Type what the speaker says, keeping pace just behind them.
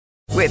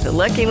With the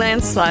Lucky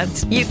Land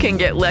Slots, you can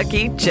get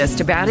lucky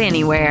just about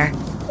anywhere.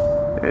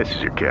 This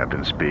is your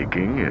captain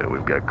speaking.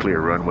 We've got clear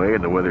runway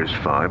and the weather's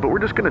fine, but we're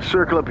just going to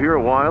circle up here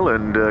a while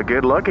and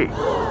get lucky.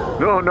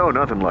 No,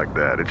 nothing like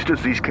that. It's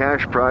just these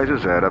cash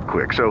prizes add up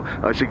quick. So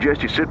I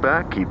suggest you sit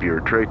back, keep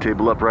your tray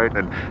table upright,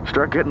 and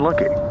start getting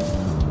lucky.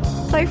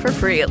 Play for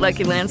free at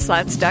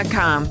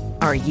LuckyLandSlots.com.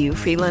 Are you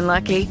feeling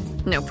lucky?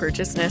 No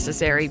purchase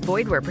necessary.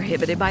 Void where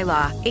prohibited by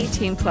law.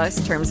 18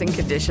 plus terms and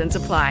conditions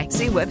apply.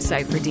 See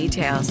website for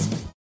details.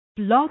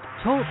 Blog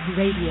Talk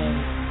Radio.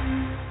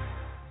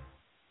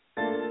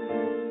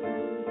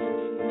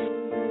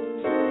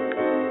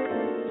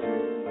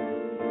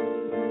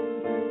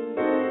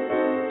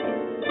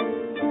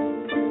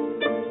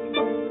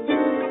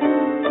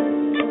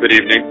 Good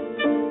evening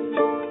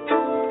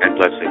and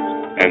blessings,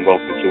 and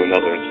welcome to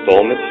another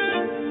installment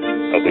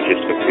of the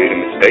Gist of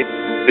Freedom Estate.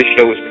 This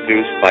show is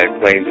produced by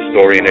acclaimed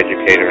historian,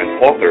 educator, and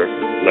author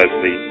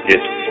Leslie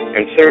Gist,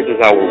 and serves as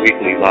our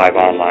weekly live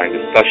online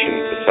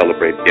discussion to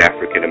celebrate the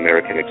African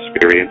American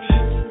experience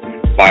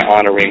by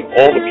honoring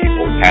all the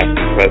people, past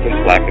and present,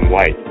 black and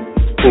white,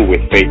 who,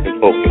 with faith and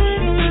focus,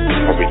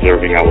 are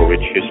preserving our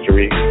rich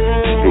history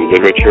through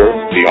literature,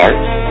 the arts,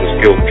 the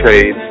skilled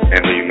trades, and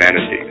the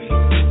humanities.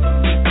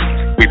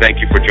 We thank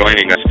you for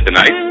joining us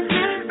tonight,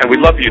 and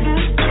we'd love you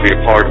to be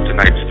a part of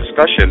tonight's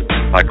discussion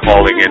by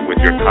calling in with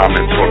your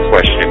comments or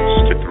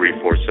questions to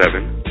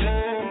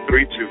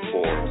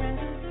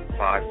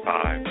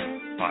 347-324-5552.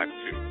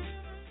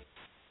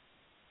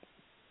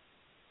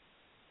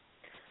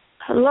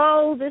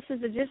 Hello, this is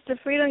the Gist of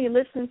Freedom. You're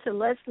listening to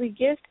Leslie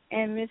Gist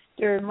and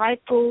Mr.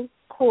 Michael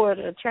Coard,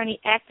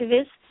 attorney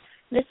activist.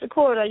 Mr.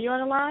 Coard, are you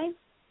on the line?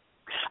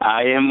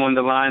 I am on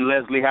the line,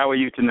 Leslie. How are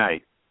you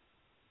tonight?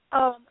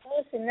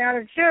 Listen, now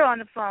that you're on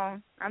the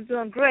phone, I'm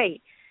doing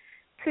great.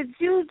 Could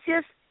you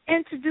just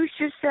introduce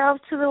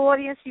yourself to the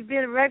audience? You've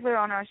been a regular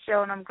on our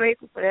show, and I'm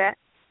grateful for that.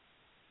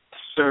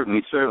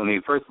 Certainly.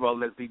 First of all,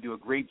 Leslie, do a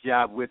great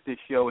job with this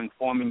show,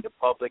 informing the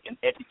public and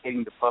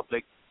educating the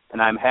public,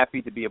 and I'm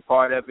happy to be a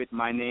part of it.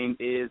 My name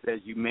is, as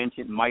you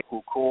mentioned,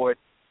 Michael Coard.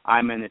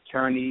 I'm an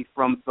attorney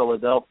from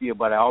Philadelphia,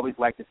 but I always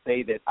like to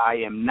say that I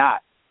am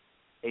not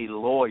a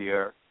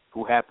lawyer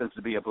who happens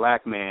to be a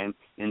black man.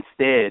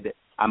 Instead,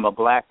 I'm a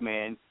black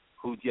man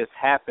who just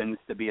happens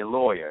to be a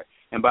lawyer.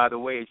 And by the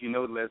way, as you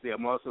know, Leslie,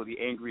 I'm also the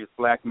angriest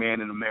black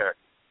man in America.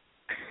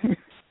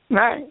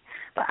 Right.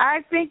 But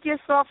I think you're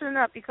softening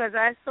up because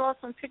I saw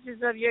some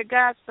pictures of your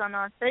godson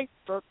on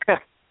Facebook.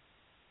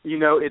 You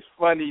know, it's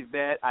funny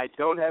that I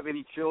don't have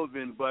any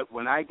children, but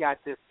when I got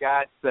this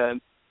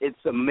godson,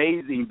 it's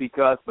amazing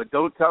because, but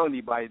don't tell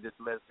anybody this,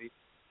 Leslie,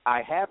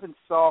 I haven't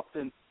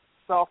softened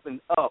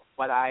up,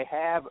 but I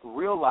have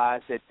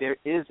realized that there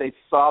is a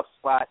soft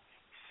spot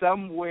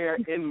somewhere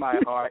in my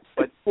heart,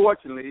 but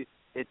fortunately,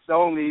 it's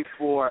only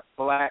for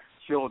black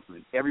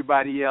children.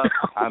 Everybody else,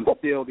 I'm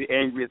still the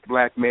angriest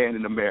black man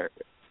in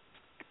America.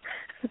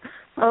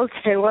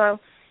 Okay, well,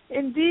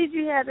 indeed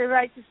you had the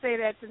right to say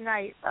that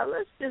tonight.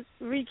 Let's just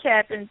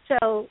recap and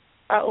tell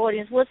our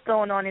audience what's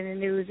going on in the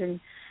news and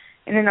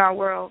in our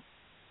world.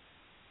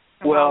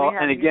 Well,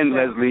 and again,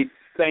 Leslie,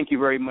 thank you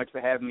very much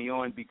for having me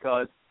on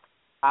because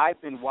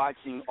I've been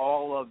watching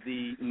all of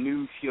the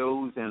news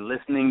shows and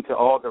listening to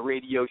all the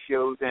radio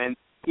shows, and,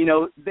 you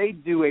know, they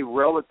do a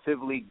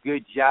relatively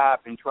good job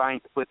in trying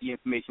to put the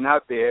information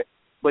out there,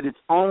 but it's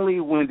only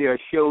when there are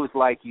shows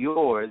like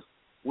yours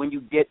when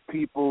you get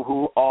people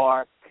who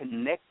are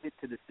connected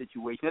to the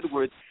situation. In other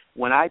words,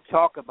 when I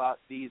talk about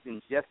these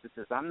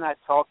injustices, I'm not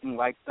talking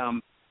like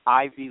some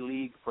Ivy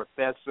League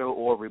professor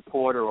or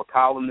reporter or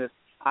columnist.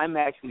 I'm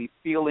actually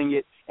feeling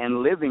it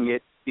and living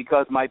it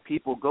because my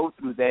people go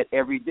through that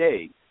every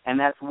day. And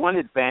that's one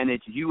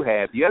advantage you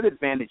have. The other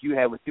advantage you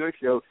have with your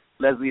show,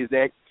 Leslie, is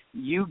that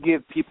you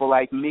give people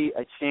like me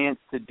a chance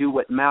to do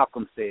what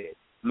Malcolm said.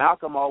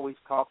 Malcolm always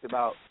talked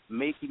about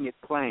making it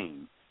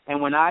plain.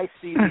 And when I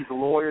see these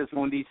lawyers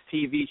on these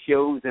TV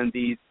shows and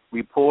these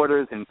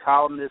reporters and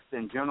columnists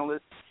and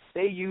journalists,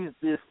 they use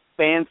this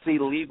fancy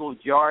legal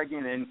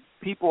jargon, and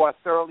people are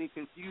thoroughly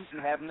confused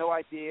and have no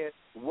idea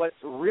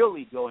what's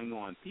really going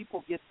on.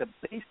 People get the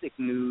basic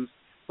news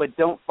but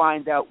don't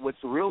find out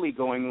what's really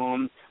going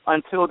on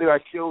until there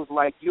are shows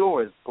like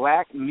yours,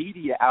 black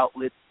media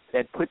outlets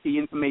that put the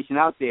information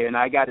out there. And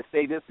I got to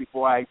say this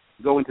before I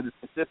go into the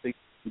specifics.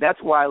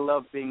 That's why I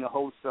love being a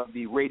host of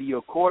the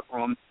radio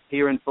courtroom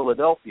here in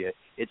Philadelphia.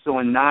 It's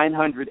on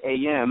 900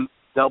 AM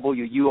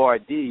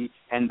WURD,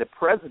 and the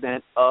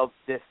president of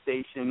this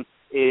station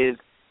is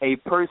a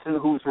person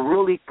who's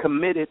really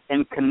committed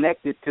and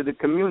connected to the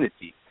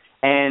community.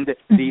 And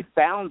the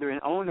founder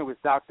and owner was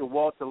Dr.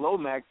 Walter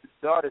Lomax. His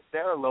daughter,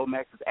 Sarah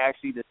Lomax, is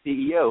actually the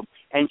CEO.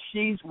 And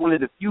she's one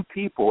of the few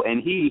people,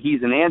 and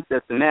he's an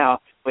ancestor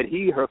now, but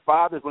her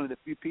father's one of the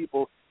few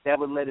people that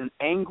would let an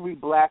angry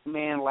black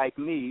man like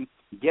me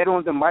get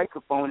on the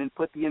microphone and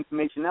put the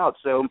information out.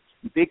 So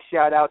big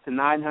shout-out to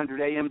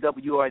 900 AM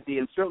WRD,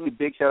 and certainly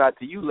big shout-out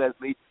to you,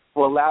 Leslie,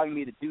 for allowing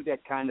me to do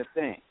that kind of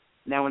thing.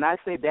 Now, when I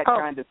say that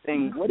kind of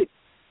thing,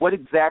 what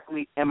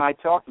exactly am I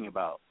talking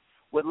about?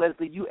 Well,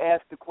 Leslie, you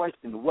asked the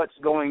question, what's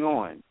going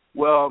on?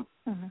 Well,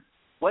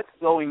 what's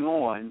going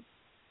on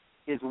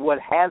is what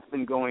has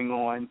been going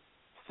on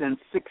since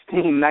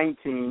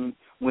 1619,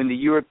 when the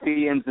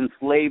Europeans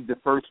enslaved the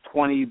first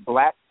 20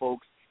 black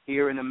folks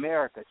here in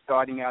America,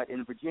 starting out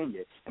in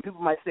Virginia. And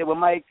people might say, well,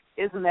 Mike,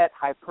 isn't that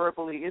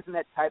hyperbole? Isn't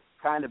that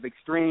kind of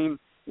extreme?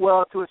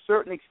 Well, to a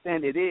certain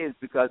extent it is,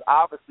 because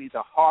obviously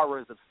the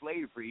horrors of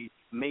slavery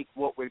make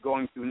what we're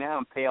going through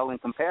now pale in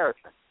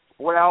comparison.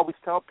 What I always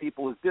tell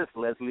people is this,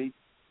 Leslie.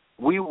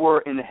 We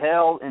were in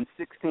hell in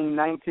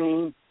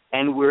 1619,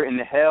 and we're in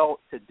hell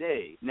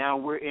today. Now,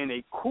 we're in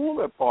a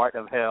cooler part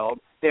of hell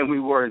than we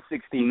were in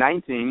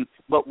 1619,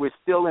 but we're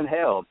still in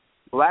hell.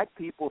 Black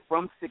people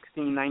from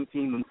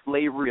 1619, when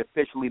slavery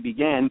officially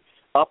began,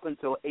 up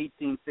until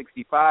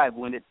 1865,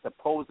 when it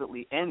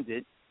supposedly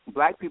ended,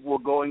 black people were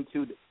going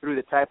through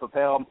the type of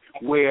hell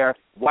where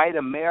white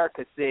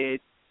America said,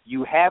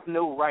 you have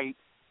no rights,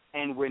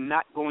 and we're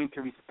not going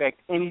to respect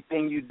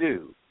anything you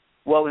do.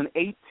 Well, in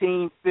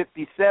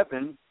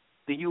 1857,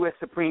 the U.S.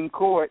 Supreme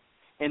Court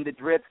in the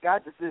Dred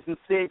Scott decision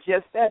said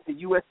just that. The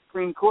U.S.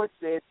 Supreme Court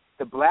said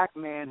the black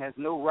man has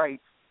no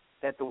rights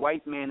that the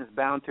white man is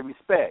bound to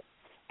respect.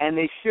 And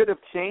they should have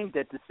changed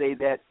that to say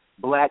that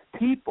black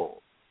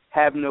people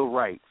have no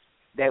rights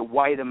that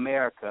white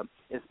America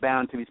is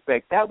bound to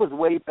respect. That was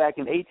way back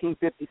in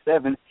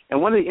 1857.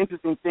 And one of the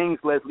interesting things,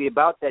 Leslie,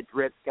 about that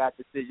Dred Scott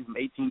decision from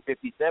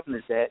 1857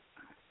 is that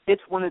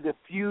it's one of the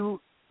few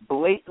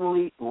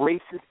blatantly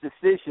racist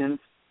decisions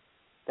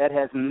that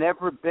has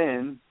never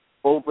been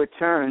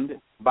overturned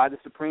by the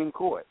Supreme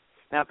Court.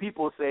 Now,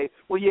 people say,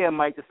 well, yeah,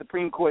 Mike, the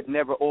Supreme Court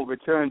never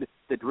overturned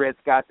the Dred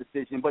Scott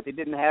decision, but they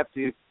didn't have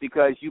to,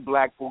 because you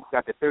black folks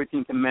got the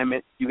 13th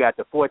Amendment, you got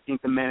the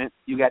 14th Amendment,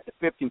 you got the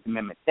 15th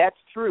Amendment. That's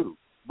true.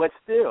 But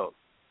still,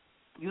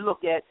 you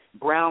look at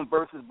Brown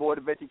versus Board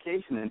of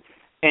Education,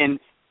 and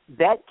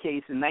that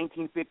case in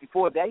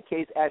 1954, that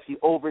case actually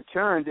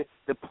overturned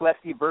the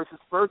Plessy versus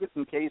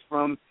Ferguson case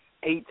from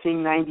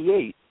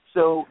 1898.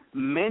 So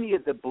many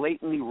of the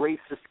blatantly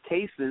racist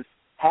cases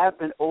have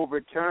been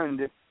overturned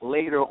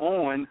later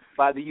on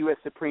by the U.S.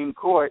 Supreme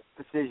Court.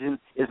 Decision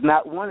is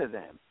not one of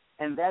them.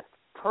 And that's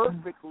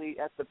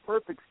the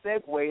perfect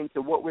segue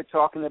into what we're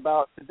talking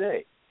about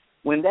today.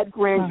 When that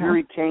grand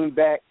jury came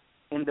back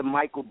in the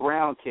Michael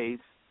Brown case,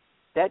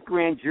 that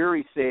grand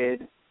jury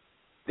said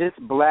this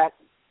black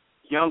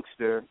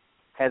youngster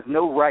has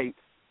no rights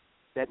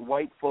that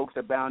white folks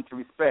are bound to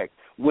respect.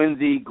 When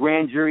the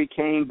grand jury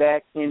came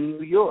back in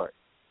New York,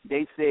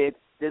 they said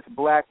this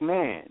black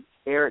man,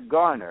 Eric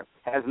Garner,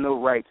 has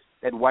no rights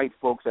that white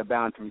folks are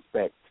bound to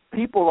respect.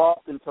 People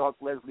often talk,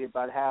 Leslie,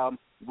 about how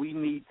we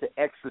need to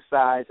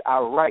exercise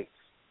our rights,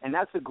 and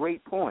that's a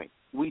great point.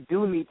 We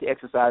do need to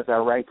exercise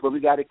our rights, but we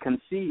got to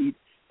concede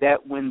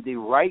that when the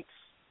rights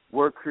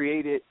were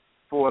created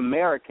for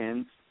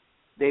Americans,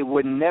 they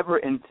were never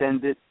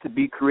intended to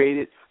be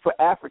created for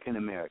African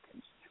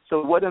Americans.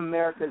 So what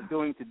America is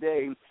doing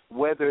today,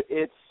 whether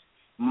it's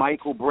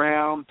Michael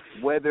Brown,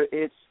 whether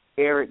it's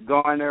Eric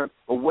Garner,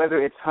 or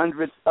whether it's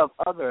hundreds of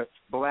other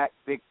black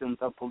victims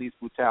of police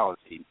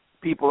brutality,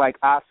 people like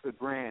Oscar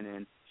Grant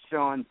and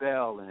Sean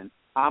Bell and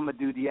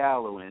Amadou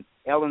Diallo and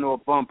Eleanor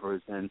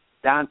Bumpers and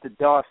Donta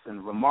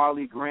Dawson,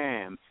 Ramarley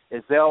Graham,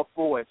 Ezell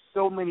Ford,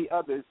 so many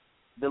others,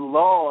 the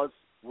laws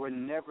were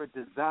never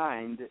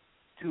designed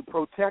to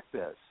protect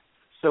us.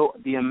 So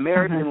the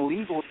American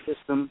legal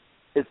system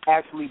is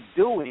actually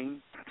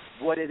doing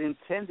what it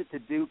intended to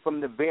do from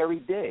the very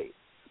day.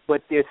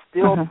 But there's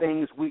still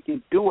things we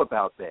can do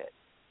about that.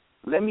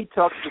 Let me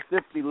talk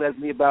specifically,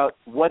 Leslie, about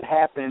what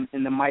happened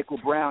in the Michael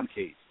Brown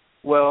case.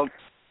 Well,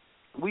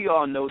 we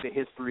all know the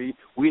history.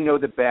 We know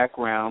the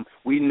background.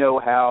 We know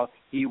how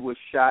he was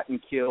shot and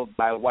killed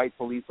by a white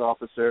police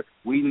officer.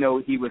 We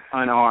know he was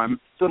unarmed.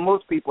 So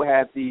most people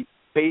have the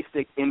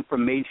basic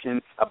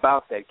information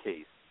about that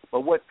case.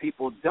 But what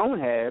people don't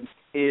have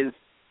is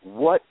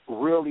what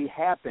really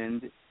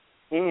happened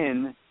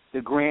in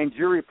the grand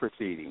jury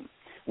proceeding.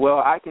 Well,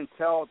 I can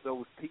tell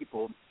those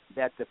people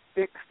that the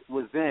fix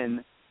was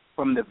in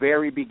from the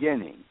very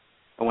beginning.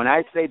 And when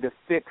I say the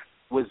fix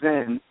was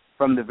in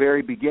from the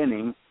very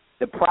beginning,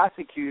 the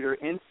prosecutor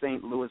in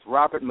St. Louis,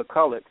 Robert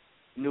McCulloch,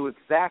 knew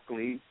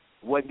exactly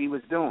what he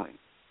was doing.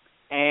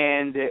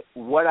 And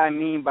what I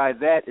mean by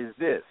that is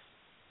this.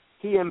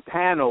 He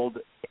impaneled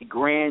a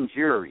grand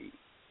jury.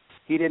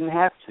 He didn't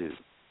have to.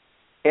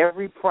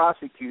 Every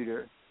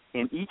prosecutor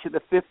in each of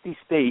the 50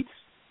 states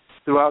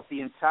throughout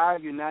the entire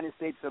United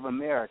States of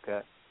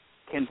America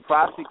can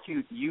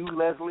prosecute you,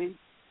 Leslie,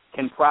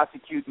 can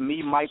prosecute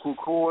me, Michael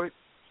Coard,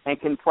 and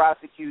can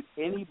prosecute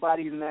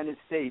anybody in the United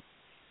States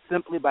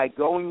simply by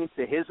going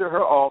into his or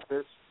her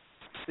office,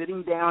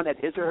 sitting down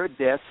at his or her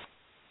desk,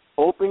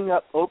 opening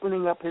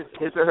up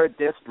his or her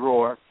desk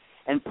drawer,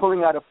 and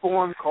pulling out a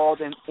form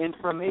called an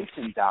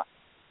information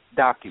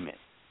document.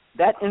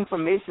 That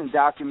information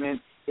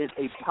document is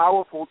a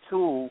powerful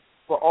tool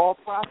for all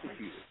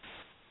prosecutors.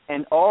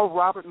 And all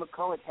Robert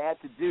McCulloch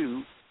had to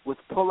do was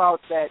pull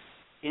out that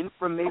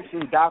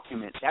information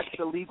document. That's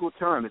the legal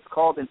term. It's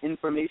called an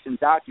information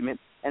document.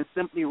 and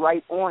simply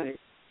write on it,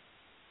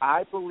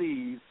 I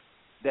believe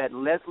that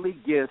Leslie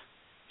Gist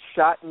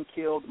shot and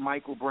killed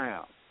Michael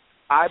Brown.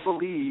 I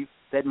believe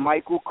that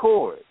Michael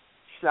Coard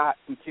shot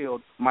and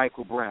killed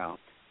Michael Brown.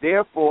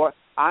 Therefore,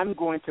 I'm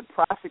going to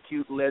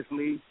prosecute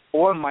Leslie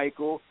or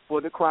Michael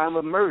for the crime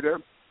of murder,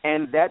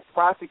 and that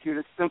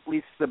prosecutor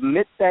simply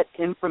submits that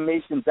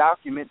information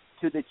document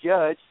to the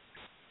judge,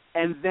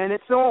 and then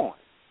it's on.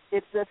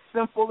 It's as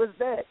simple as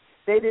that.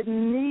 They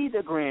didn't need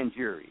a grand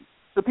jury.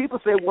 So people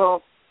say,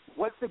 well,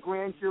 what's the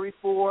grand jury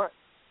for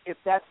if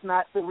that's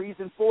not the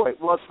reason for it?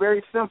 Well, it's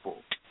very simple.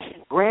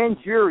 Grand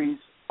juries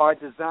are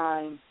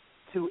designed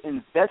to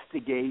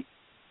investigate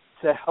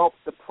to help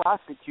the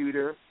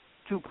prosecutor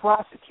to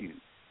prosecute.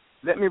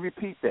 Let me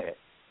repeat that.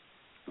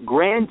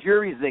 Grand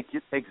juries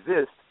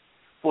exist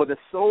for the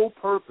sole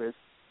purpose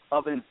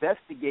of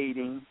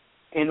investigating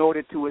in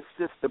order to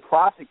assist the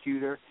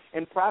prosecutor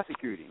in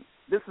prosecuting.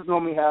 This is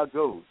normally how it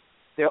goes.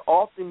 They're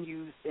often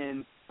used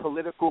in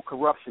political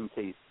corruption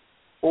cases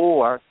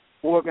or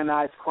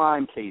organized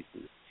crime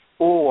cases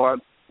or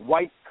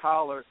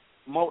white-collar,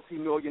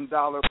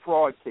 multi-million-dollar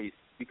fraud cases,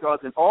 because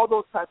in all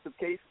those types of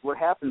cases, what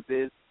happens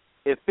is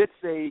if it's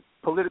a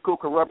political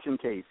corruption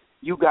case,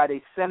 you got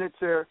a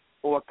senator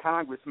or a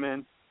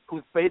congressman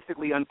who's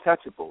basically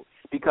untouchable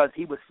because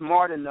he was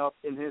smart enough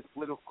in his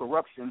political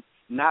corruption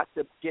not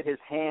to get his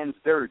hands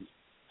dirty.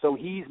 So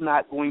he's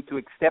not going to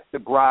accept the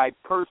bribe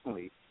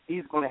personally.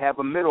 He's going to have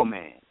a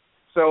middleman.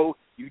 So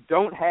you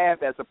don't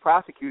have, as a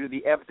prosecutor,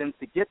 the evidence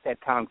to get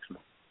that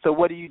congressman. So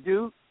what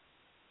do?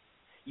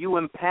 You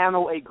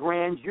impanel a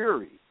grand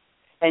jury,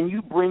 and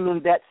you bring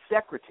in that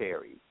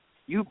secretary.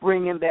 You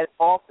bring in that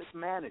office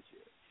manager.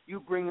 You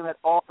bring in that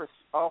office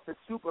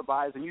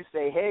supervisor, and you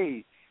say,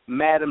 hey,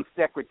 Madam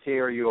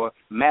Secretary or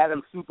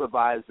Madam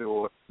Supervisor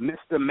or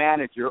Mr.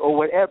 Manager or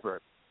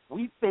whatever,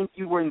 we think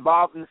you were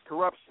involved in this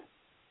corruption.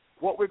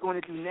 What we're going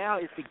to do now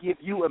is to give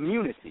you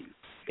immunity.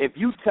 If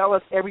you tell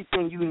us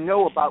everything you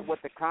know about what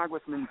the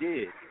congressman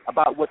did,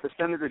 about what the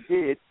senator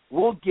did,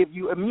 we'll give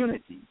you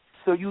immunity.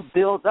 So you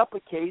build up a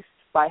case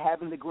by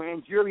having the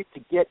grand jury to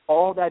get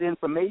all that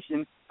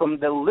information from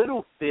the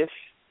little fish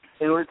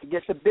in order to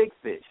get the big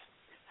fish.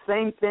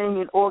 Same thing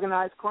in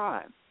organized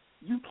crime.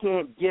 You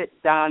can't get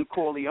Don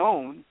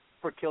Corleone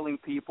for killing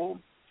people,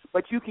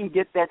 but you can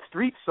get that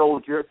street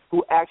soldier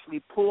who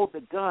actually pulled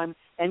the gun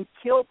and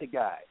killed the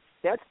guy.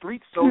 That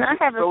street soldier. I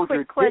have a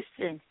quick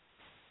question.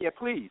 Yeah,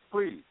 please.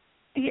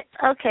 Yeah,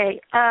 okay.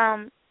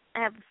 I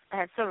have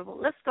several.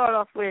 Let's start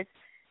off with,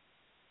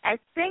 I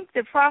think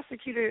the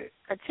prosecutor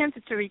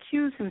attempted to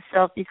recuse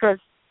himself because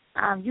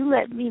you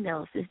let me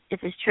know if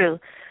it's true.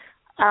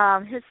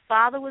 His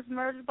father was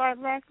murdered by a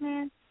black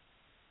man?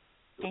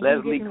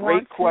 Leslie,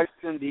 great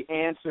question. The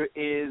answer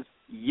is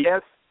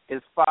yes,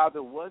 his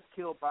father was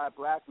killed by a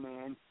black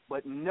man,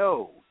 but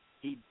no,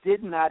 he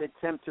did not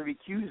attempt to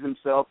recuse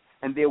himself,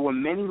 and there were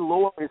many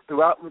lawyers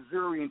throughout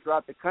Missouri and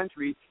throughout the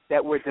country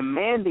that were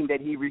demanding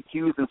that he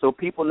recuse, and so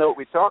people know what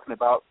we're talking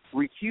about.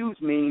 Recuse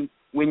means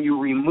when you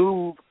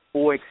remove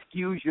or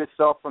excuse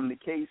yourself from the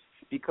case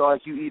because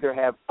you either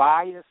have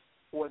bias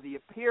or the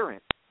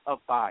appearance of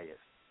bias.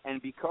 And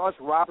because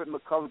Robert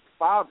McCulloch's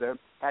father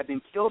had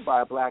been killed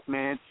by a black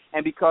man,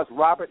 and because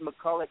Robert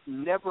McCulloch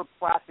never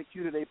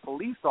prosecuted a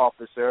police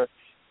officer,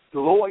 the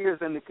lawyers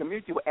in the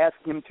community were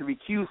asking him to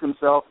recuse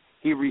himself.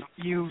 He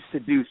refused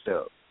to do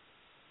so.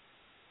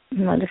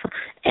 Wonderful.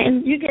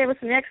 And you gave us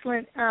an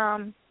excellent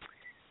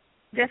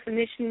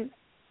definition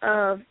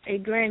of a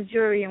grand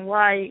jury and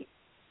why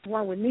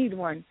one would need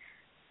one.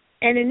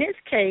 And in this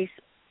case,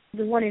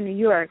 the one in New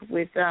York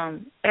with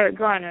Eric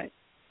Garner,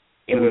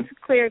 it was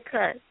clear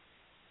cut.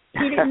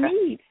 He didn't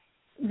need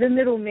the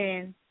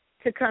middleman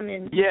to come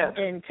in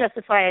and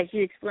testify, as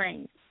you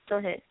explained. Go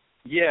ahead.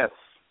 Yes.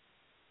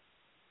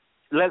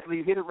 Leslie,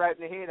 you hit it right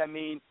in the head. I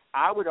mean,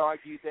 I would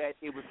argue that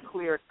it was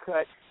clear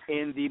cut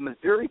in the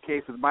Missouri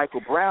case with Michael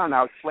Brown.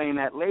 I'll explain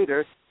that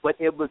later. But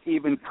it was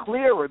even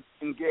clearer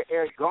in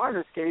Eric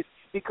Garner's case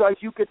because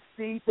you could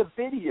see the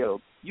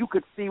video. You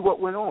could see what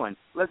went on.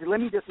 Leslie,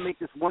 let me just make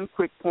this one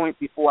quick point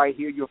before I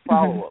hear your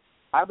follow-up.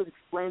 I was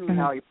explaining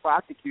how a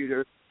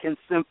prosecutor can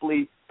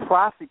simply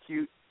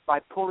prosecute by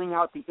pulling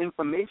out the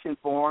information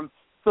form,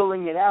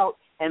 filling it out,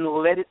 and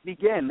let it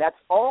begin. That's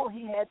all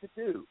he had to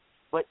do.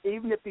 But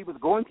even if he was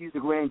going to use a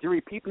grand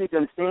jury, people need to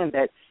understand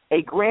that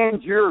a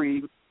grand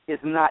jury is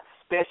not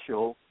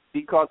special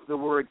because of the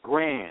word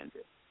grand.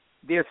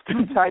 There's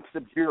two types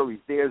of juries.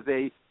 There's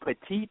a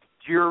petite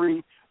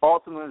jury,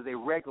 also known as a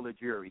regular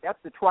jury. That's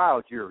the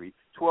trial jury.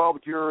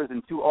 12 jurors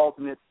and 2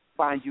 alternates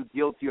find you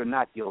guilty or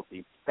not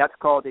guilty. That's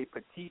called a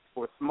petite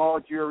or small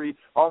jury,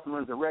 also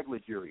known as a regular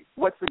jury.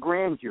 What's the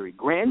grand jury?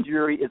 Grand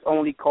jury is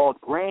only called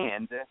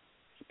grand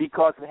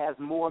because it has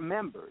more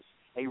members.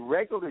 A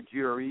regular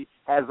jury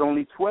has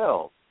only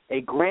 12.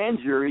 A grand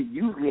jury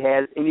usually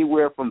has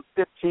anywhere from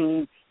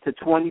 15 to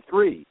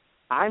 23.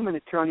 I'm an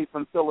attorney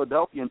from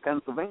Philadelphia and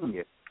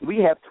Pennsylvania. We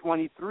have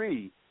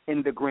 23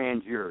 in the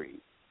grand jury.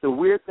 The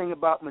weird thing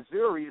about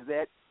Missouri is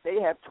that they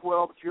have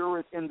 12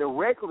 jurors in the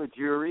regular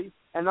jury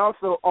and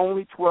also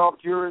only 12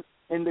 jurors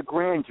in the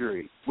grand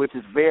jury, which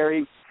is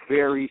very,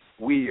 very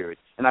weird.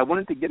 And I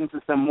wanted to get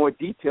into some more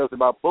details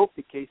about both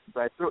the cases,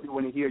 but I certainly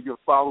want to hear your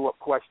follow-up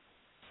questions.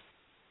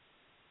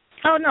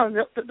 Oh, no,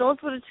 those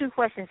were the two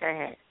questions I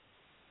had.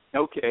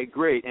 Okay,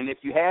 great. And if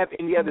you have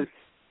any others,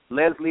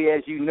 Leslie,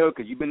 as you know,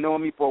 because you've been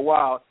knowing me for a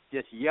while,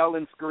 just yell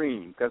and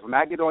scream, because when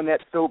I get on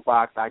that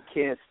soapbox, I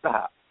can't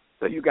stop.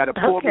 So you got to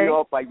pull me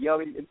off by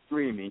yelling and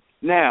screaming.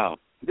 Now,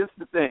 this is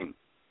the thing.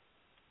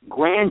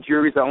 Grand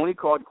juries are only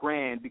called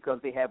grand because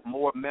they have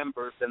more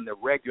members than the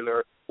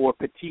regular or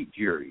petite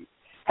jury.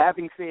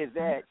 Having said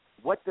that,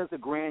 what does a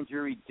grand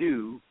jury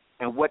do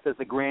and what does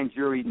a grand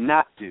jury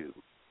not do?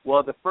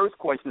 Well, the first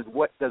question is,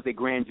 what does a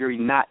grand jury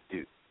not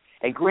do?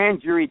 A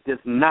grand jury does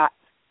not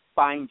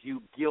find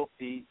you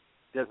guilty,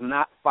 does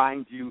not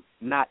find you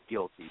not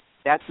guilty.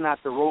 That's not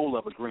the role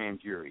of a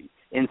grand jury.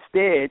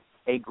 Instead,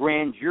 a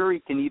grand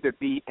jury can either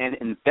be an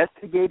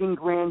investigating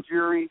grand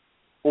jury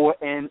or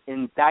an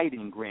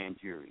indicting grand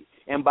jury.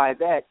 And by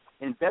that,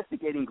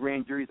 investigating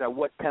grand juries are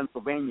what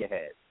Pennsylvania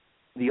has.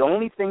 The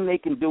only thing they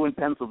can do in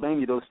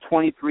Pennsylvania, those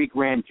 23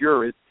 grand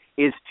jurors,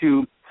 is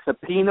to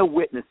subpoena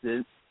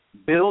witnesses,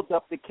 build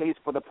up the case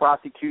for the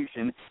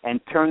prosecution, and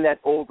turn that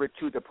over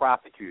to the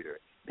prosecutor.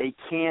 They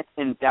can't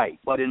indict.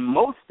 But in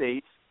most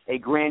states, a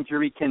grand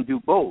jury can do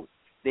both.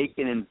 They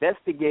can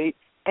investigate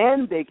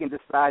and they can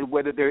decide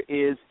whether there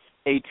is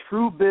a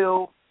true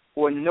bill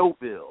or no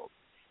bill.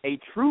 A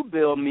true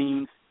bill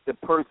means the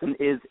person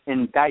is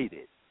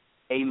indicted.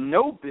 A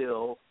no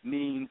bill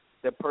means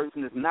the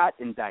person is not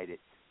indicted.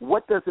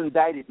 What does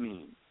indicted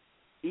mean?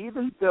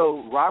 Even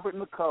though Robert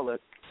McCulloch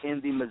in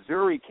the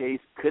Missouri case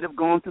could have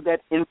gone through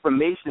that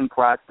information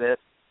process,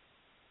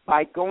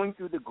 by going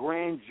through the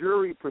grand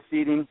jury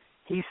proceeding,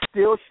 he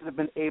still should have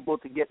been able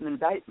to get an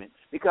indictment,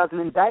 because an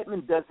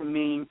indictment doesn't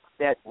mean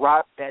that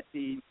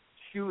the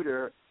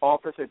shooter,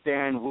 Officer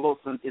Darren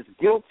Wilson, is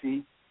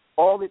guilty.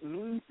 All it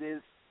means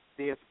is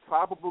there's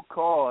probable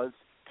cause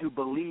to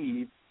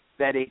believe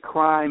that a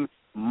crime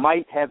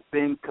might have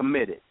been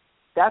committed.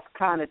 That's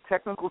kind of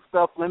technical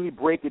stuff. Let me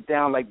break it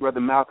down like Brother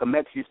Malcolm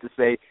X used to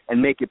say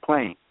and make it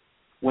plain.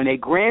 When a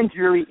grand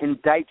jury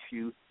indicts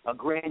you, a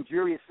grand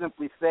jury is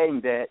simply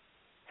saying that,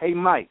 hey,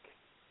 Mike,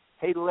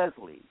 hey,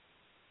 Leslie,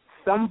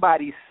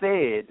 somebody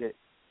said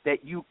that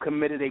you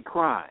committed a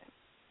crime.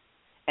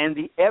 And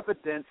the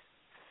evidence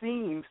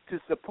seems to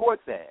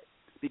support that,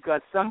 because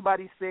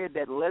somebody said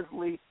that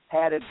Leslie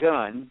had a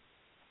gun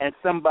and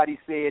somebody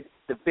said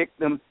the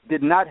victim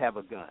did not have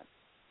a gun.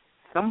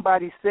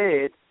 Somebody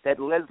said that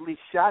Leslie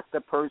shot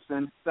the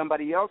person.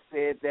 Somebody else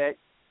said that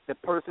the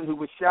person who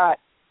was shot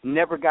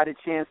never got a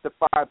chance to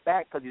fire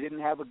back because he didn't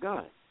have a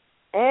gun.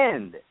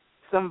 And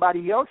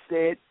somebody else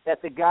said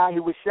that the guy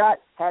who was shot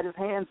had his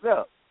hands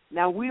up.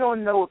 Now, we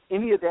don't know if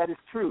any of that is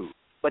true,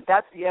 but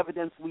that's the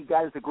evidence we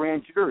got as a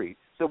grand jury.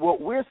 So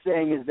what we're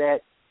saying is that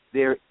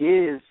there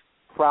is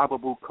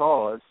probable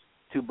cause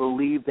to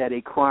believe that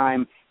a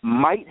crime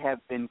might have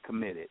been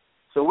committed.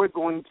 So we're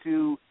going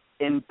to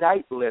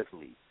indict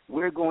Leslie.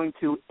 We're going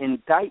to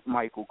indict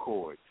Michael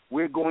Coard.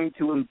 We're going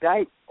to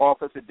indict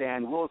Officer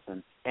Dan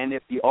Wilson. And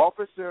if the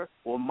officer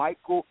or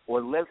Michael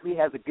or Leslie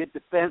has a good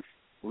defense,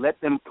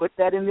 let them put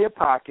that in their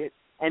pocket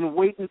and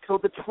wait until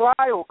the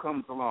trial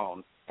comes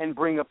along and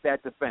bring up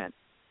that defense.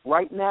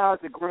 Right now, as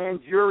a grand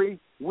jury,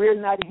 we're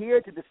not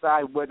here to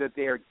decide whether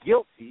they're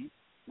guilty.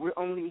 We're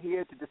only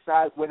here to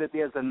decide whether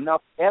there's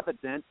enough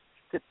evidence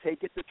to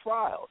take it to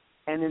trial.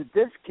 And in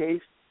this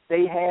case,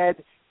 they had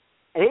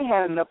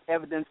enough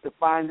evidence to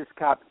find this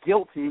cop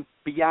guilty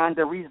beyond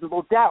a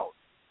reasonable doubt,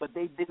 but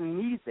they didn't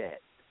need that.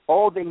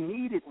 All they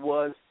needed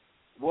was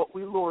what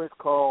we lawyers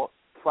call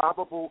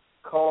probable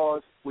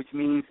cause, which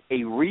means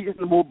a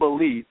reasonable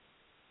belief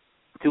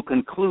to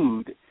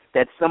conclude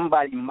that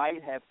somebody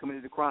might have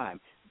committed a crime.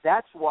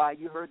 That's why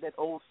you heard that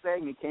old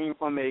saying. It came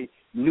from a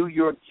New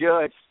York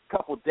judge a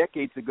couple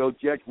decades ago,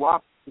 Judge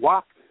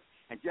Walker.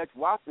 And Judge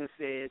Walker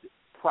said,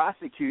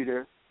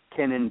 prosecutor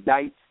can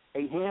indict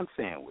a ham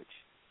sandwich.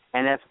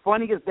 And as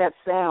funny as that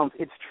sounds,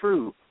 it's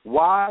true.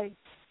 Why?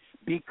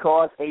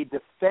 Because a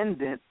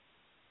defendant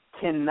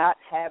cannot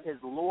have his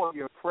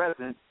lawyer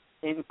present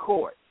in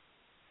court.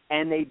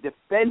 And a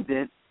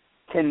defendant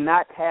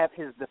cannot have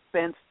his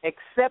defense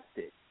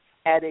accepted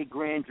at a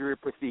grand jury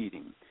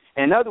proceeding.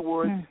 In other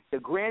words, the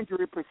grand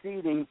jury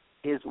proceeding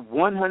is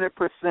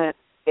 100%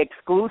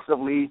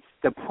 exclusively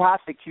the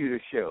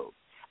prosecutor's show.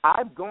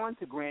 I've gone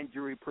to grand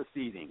jury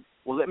proceedings.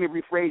 Well, let me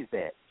rephrase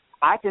that.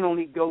 I can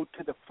only go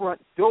to the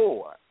front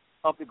door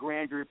of the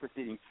grand jury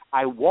proceeding.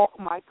 I walk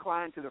my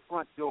client to the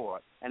front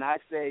door, and I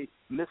say,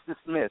 Mr.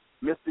 Smith,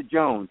 Mr.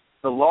 Jones,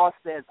 the law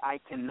says I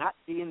cannot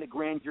be in the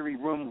grand jury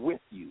room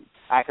with you.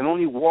 I can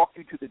only walk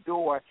you to the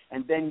door,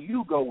 and then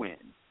you go in.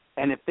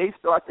 And if they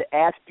start to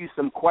ask you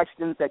some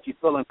questions that you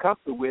feel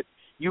uncomfortable with,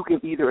 you can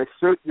either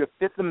assert your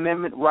Fifth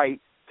Amendment right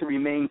to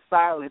remain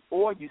silent,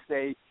 or you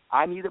say,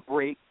 I need a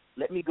break,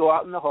 let me go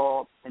out in the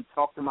hall and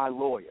talk to my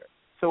lawyer.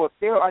 So if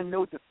there are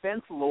no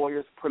defense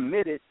lawyers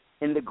permitted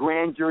in the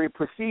grand jury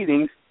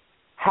proceedings,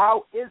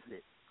 how is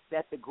it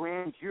that the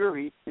grand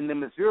jury in the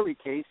Missouri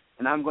case,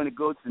 and I'm going to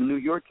go to the New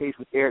York case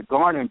with Eric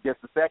Garner in just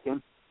a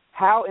second,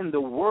 how in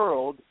the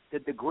world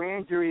did the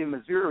grand jury in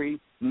Missouri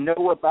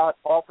know about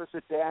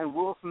Officer Dan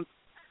Wilson's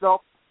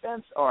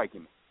self-defense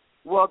argument?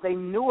 Well, they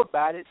knew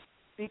about it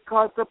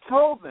because they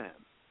told them.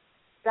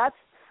 That's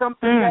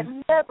something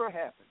that never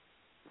happens.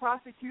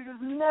 Prosecutors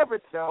never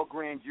tell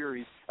grand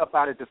juries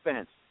about a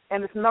defense.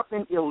 And there's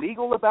nothing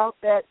illegal about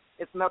that.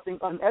 It's nothing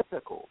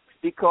unethical,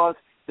 because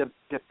the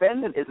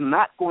defendant is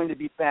not going to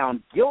be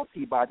found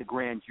guilty by the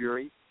grand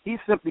jury. He's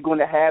simply going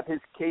to have his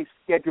case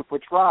scheduled for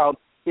trial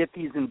if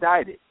he's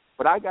indicted.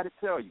 But I got to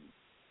tell you,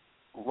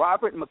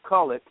 Robert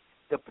McCulloch,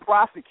 the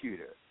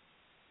prosecutor,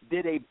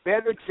 did a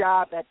better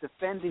job at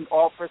defending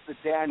Officer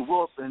Dan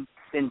Wilson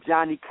than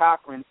Johnny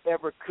Cochran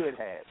ever could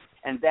have.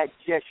 And that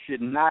just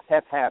should not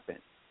have happened.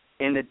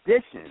 In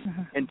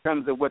addition, in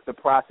terms of what the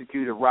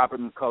prosecutor, Robert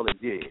McCulloch,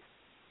 did,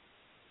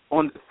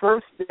 on the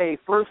first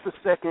or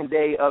second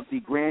day of the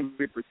grand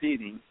jury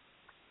proceeding,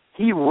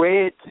 he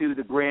read to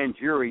the grand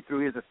jury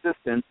through his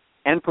assistant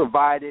and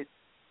provided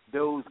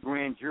those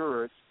grand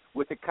jurors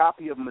with a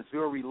copy of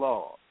Missouri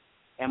law.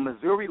 And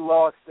Missouri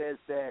law says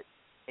that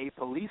a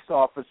police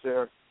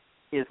officer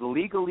is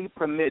legally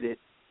permitted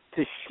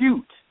to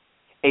shoot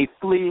a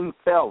fleeing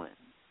felon.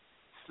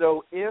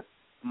 So if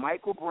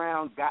Michael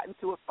Brown got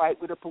into a fight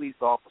with a police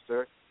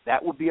officer,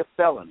 that would be a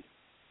felony.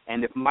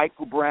 And if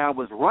Michael Brown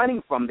was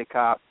running from the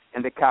cop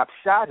and the cop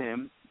shot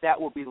him,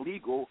 that would be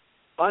legal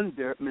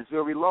under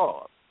Missouri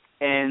law.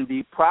 And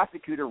the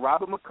prosecutor,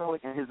 Robert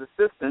McCulloch, and his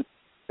assistant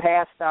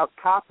passed out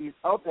copies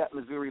of that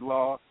Missouri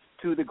law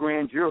to the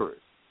grand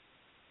jurors.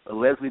 But,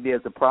 Leslie,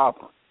 there's a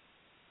problem.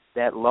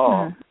 That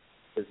law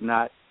does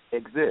not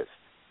exist.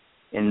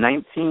 In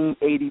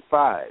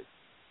 1985,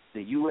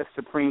 the U.S.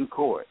 Supreme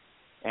Court,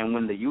 and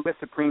when the U.S.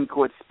 Supreme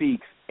Court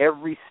speaks,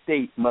 every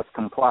state must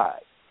comply.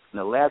 And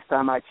the last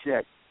time I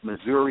checked,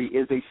 Missouri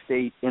is a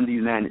state in the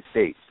United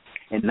States.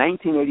 In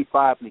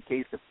 1985, in the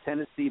case of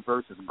Tennessee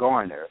versus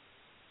Garner,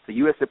 the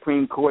U.S.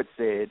 Supreme Court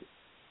said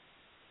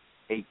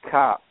a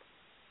cop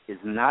is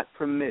not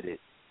permitted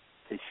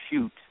to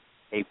shoot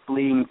a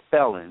fleeing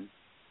felon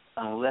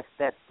unless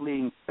that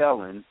fleeing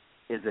felon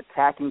is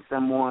attacking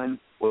someone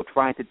or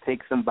trying to take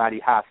somebody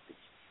hostage.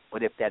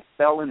 But if that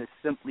felon is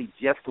simply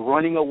just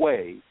running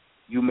away,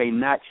 you may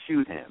not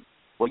shoot him.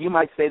 Well, you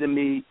might say to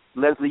me,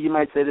 Leslie,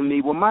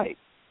 well, Mike,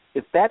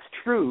 if that's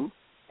true,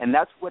 and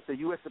that's what the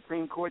U.S.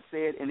 Supreme Court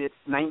said in its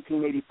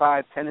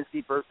 1985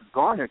 Tennessee versus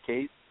Garner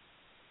case,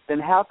 then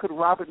how could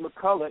Robert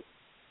McCulloch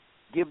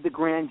give the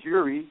grand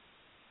jury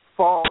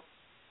false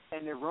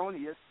and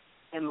erroneous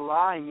and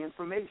lying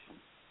information?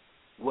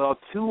 Well,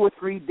 2 or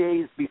 3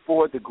 days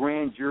before the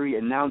grand jury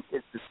announced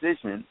its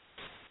decision,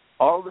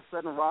 all of a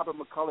sudden Robert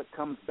McCulloch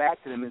comes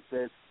back to them and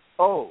says,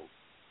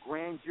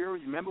 grand jury,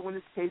 remember when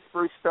this case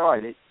first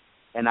started,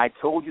 and I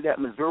told you that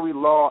Missouri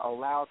law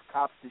allows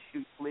cops to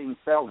shoot fleeing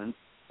felons,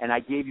 and I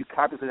gave you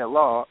copies of that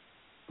law?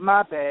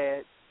 My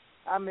bad.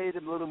 I made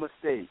a little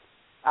mistake.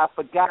 I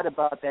forgot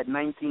about that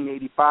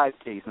 1985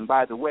 case. And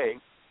by the way,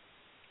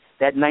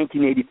 that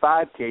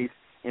 1985 case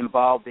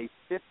involved a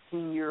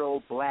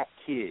 15-year-old black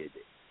kid,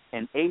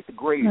 an 8th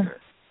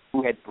grader,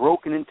 who had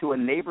broken into a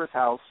neighbor's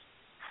house,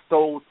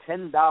 stole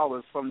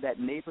 $10 from that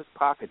neighbor's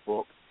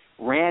pocketbook,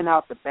 ran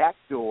out the back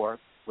door,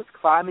 was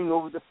climbing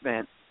over the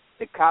fence.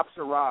 The cops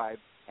arrived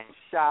and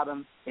shot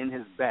him in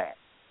his back.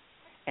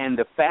 And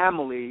the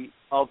family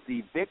of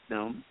the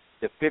victim,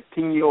 the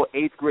 15-year-old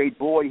 8th grade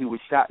boy who was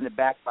shot in the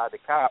back by the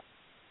cop,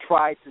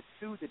 tried to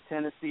sue the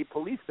Tennessee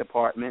Police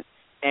Department.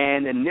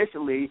 And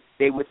initially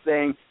they were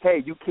saying,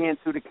 hey, you can't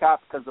sue the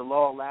cops because the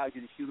law allows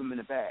you to shoot him in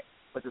the back.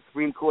 But the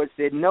Supreme Court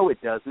said, no,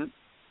 it doesn't.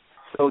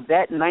 So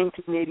that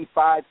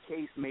 1985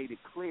 case made it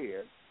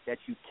clear that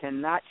you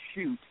cannot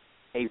shoot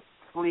a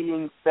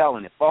fleeing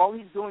felon. If all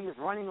he's doing is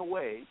running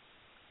away,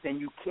 then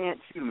you can't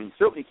shoot him. And you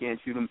certainly can't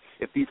shoot him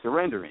if he's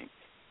surrendering.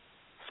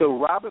 So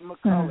Robert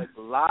McCulloch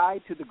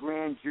lied to the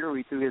grand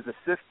jury through his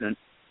assistant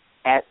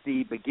at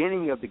the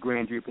beginning of the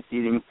grand jury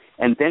proceeding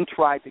and then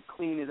tried to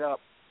clean it up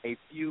a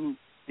few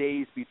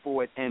days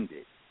before it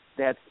ended.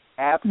 That's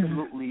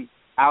absolutely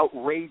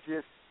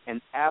outrageous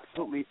and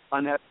absolutely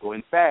unethical.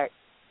 In fact,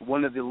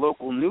 one of the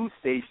local news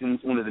stations,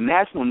 one of the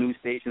national news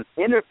stations,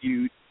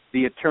 interviewed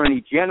the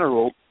Attorney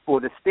General for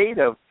the state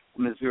of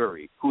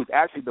Missouri, who's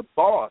actually the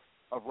boss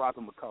of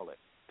Robert McCulloch.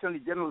 Attorney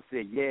General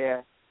said,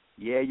 yeah,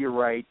 you're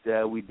right.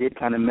 We did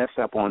kind of mess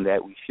up on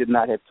that. We should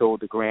not have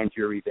told the grand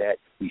jury that.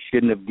 We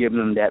shouldn't have given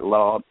them that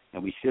law,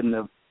 and we shouldn't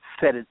have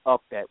set it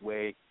up that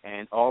way.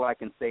 And all I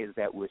can say is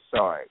that we're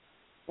sorry.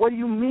 What do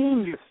you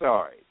mean you're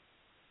sorry?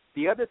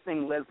 The other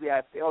thing, Leslie,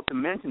 I failed to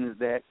mention is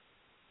that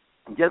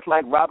just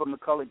like Robert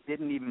McCulloch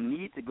didn't even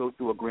need to go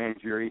through a grand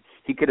jury,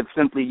 he could have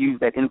simply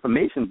used that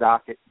information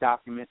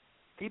document.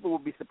 People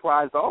would be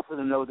surprised also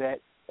to know that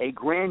a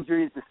grand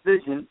jury's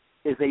decision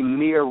is a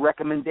mere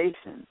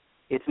recommendation.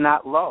 It's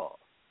not law.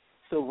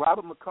 So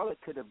Robert McCulloch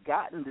could have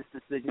gotten this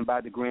decision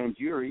by the grand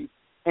jury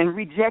and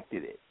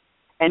rejected it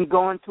and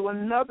gone to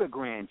another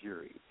grand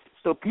jury.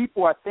 So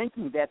people are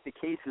thinking that the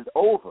case is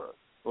over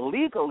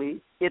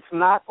legally, it's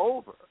not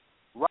over.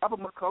 Robert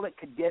McCulloch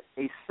could get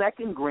a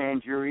second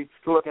grand jury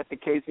to look at the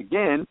case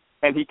again,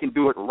 and he can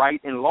do it right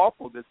and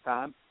lawful this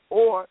time,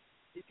 or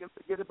he can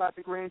forget about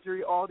the grand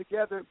jury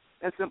altogether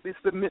and simply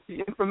submit the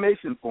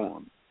information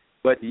form.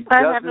 But he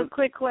doesn't. I have a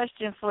quick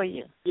question for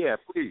you. Yeah,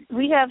 please.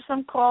 We have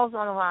some calls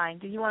on the line.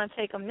 Do you want to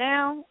take them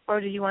now,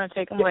 or do you want to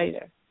take them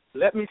later?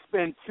 Let me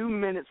spend 2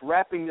 minutes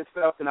wrapping this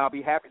up, and I'll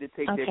be happy to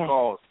take their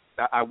calls.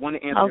 I want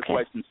to answer your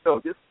question. So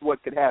this is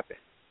what could happen.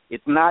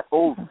 It's not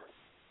over.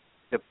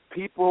 The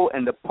people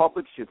and the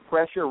public should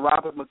pressure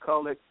Robert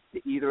McCulloch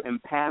to either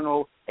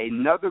impanel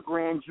another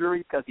grand jury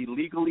because he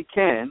legally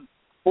can,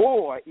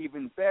 or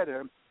even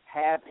better,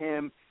 have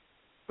him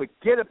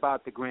forget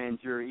about the grand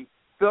jury,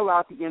 fill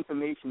out the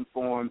information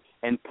form,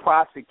 and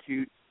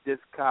prosecute this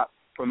cop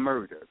for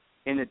murder.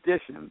 In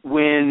addition,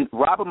 when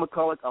Robert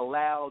McCulloch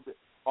allowed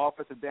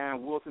Officer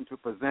Darren Wilson to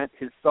present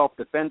his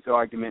self-defense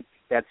argument,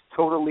 that's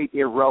totally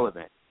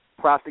irrelevant.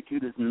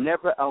 Prosecutors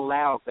never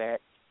allow that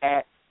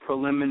at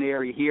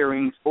preliminary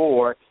hearings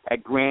or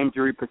at grand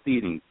jury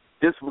proceedings.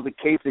 This was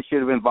a case that should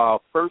have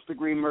involved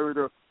first-degree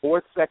murder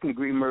or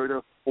second-degree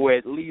murder, or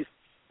at least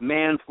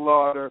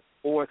manslaughter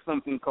or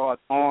something called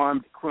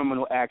armed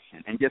criminal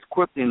action. And just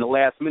quickly in the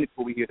last minute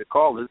before we hear the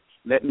callers,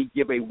 let me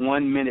give a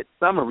 1-minute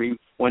summary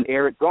on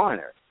Eric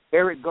Garner.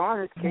 Eric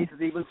Garner's case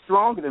is even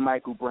stronger than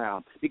Michael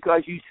Brown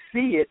because you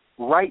see it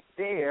right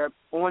there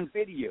on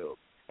video.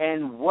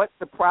 And what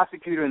the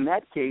prosecutor in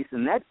that case,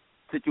 in that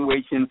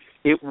situation,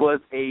 it was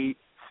a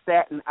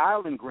Staten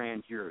Island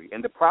grand jury,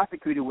 and the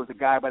prosecutor was a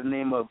guy by the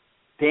name of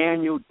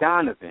Daniel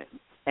Donovan.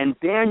 And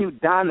Daniel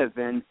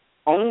Donovan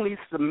only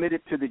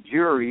submitted to the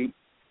jury,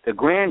 the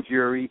grand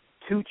jury,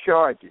 2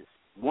 charges.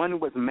 One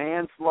was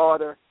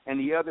manslaughter, and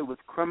the other was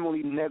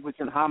criminally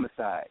negligent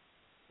homicide.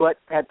 But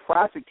that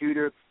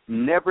prosecutor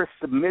never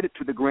submitted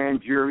to the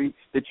grand jury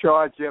the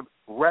charge of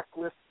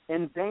reckless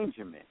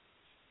endangerment.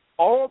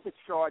 All the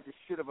charges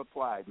should have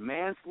applied: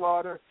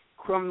 manslaughter,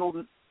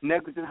 criminal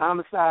negligent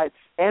homicide,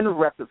 and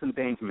reckless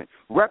endangerment.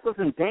 Reckless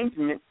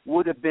endangerment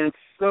would have been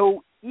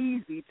so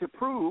easy to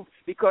prove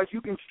because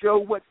you can show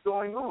what's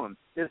going on.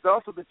 There's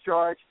also the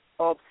charge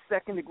of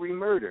second-degree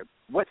murder.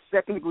 What's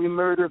second-degree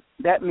murder?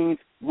 That means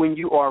when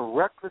you are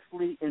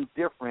recklessly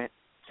indifferent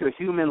to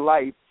human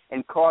life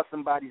and cause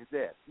somebody's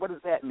death. What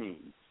does that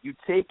mean? You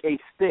take a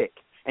stick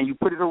and you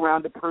put it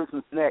around the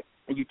person's neck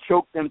and you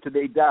choke them till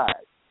they die.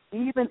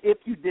 Even if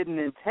you didn't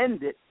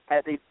intend it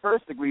as a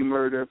first-degree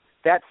murder,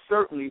 that's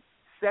certainly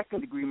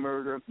second-degree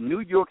murder. New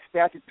York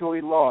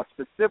statutory law,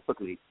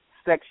 specifically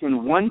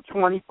Section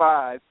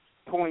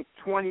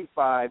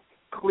 125.25,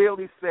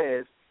 clearly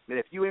says that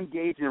if you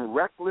engage in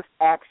reckless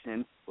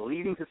action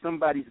leading to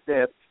somebody's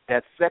death,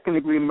 that's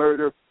second-degree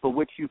murder for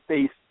which you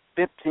face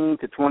 15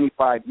 to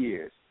 25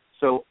 years.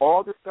 So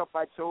all the stuff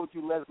I told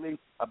you, Leslie,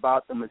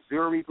 about the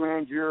Missouri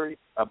grand jury,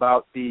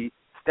 about the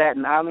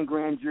Staten Island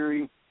grand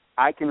jury,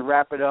 I can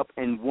wrap it up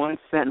in one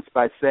sentence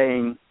by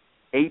saying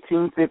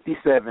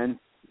 1857,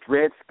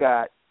 Dred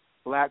Scott,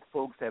 black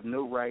folks have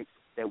no rights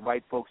that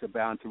white folks are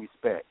bound to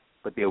respect,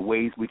 but there are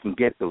ways we can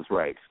get those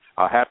rights.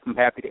 I'm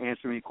happy to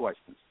answer any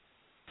questions.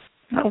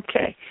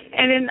 Okay.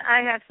 And then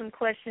I have some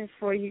questions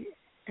for you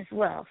as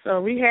well.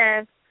 So we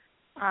have,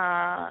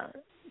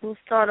 we'll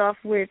start off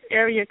with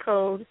area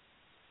code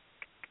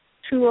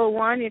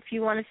 201. If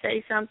you want to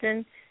say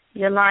something,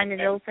 your line is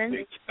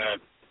open.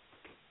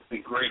 The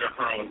Greater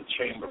Harlem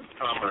Chamber of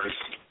Commerce.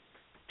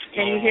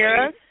 Can you hear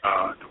us?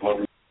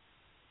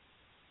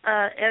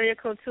 Area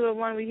code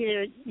 201, we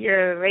hear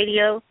your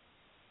radio.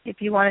 If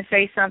you want to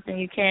say something,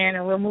 you can,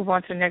 and we'll move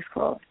on to the next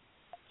call.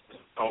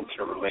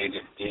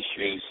 Culture-related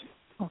issues.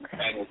 Okay.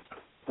 And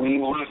we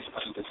must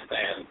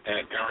understand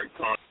that Eric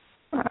Garner.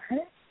 All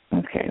right.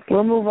 Okay.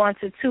 We'll move on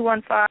to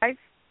 215.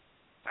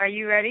 Are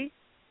you ready?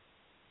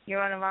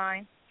 You're on the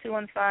line.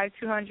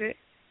 215-200.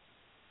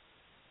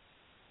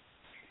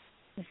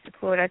 Mr.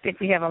 Coard, I think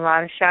we have a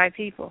lot of shy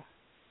people.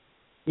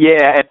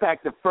 Yeah, in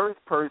fact, the first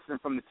person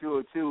from the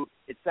 202,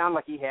 it sounded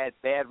like he had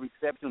bad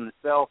reception on the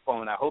cell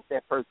phone. I hope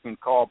that person can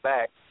call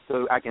back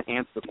so I can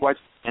answer the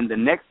question. And the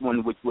next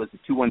one, which was the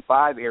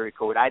 215 area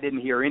code, I didn't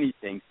hear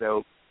anything,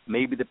 so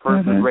maybe the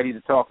person is ready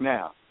to talk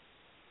now.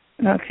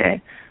 Okay.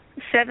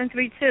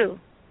 732,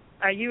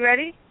 are you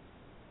ready?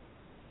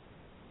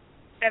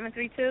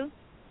 732?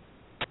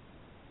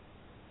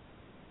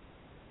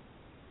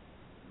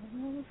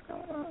 What's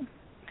going on?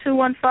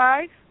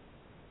 215?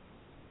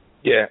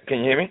 Yeah, can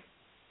you hear me?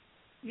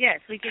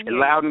 Yes, we can hear you.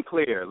 Loud and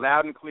clear,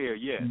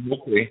 yes.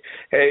 Okay.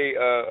 Hey,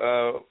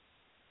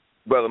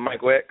 Brother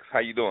Michael X, how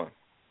you doing?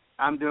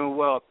 I'm doing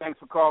well. Thanks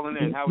for calling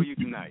in. How are you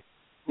tonight?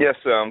 Yes,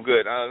 sir, I'm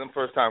good. I'm a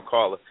first-time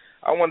caller.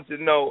 I wanted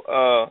to know,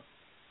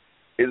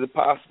 is it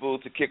possible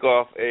to kick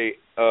off a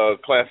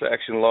class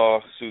action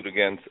lawsuit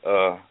against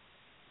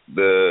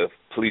the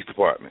police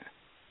department?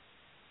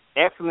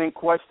 Excellent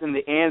question.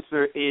 The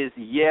answer is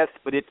yes,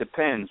 but it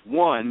depends.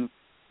 One,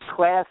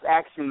 class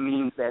action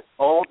means that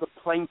all the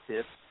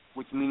plaintiffs,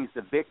 which means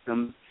the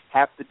victims,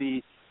 have to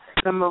be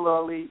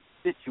similarly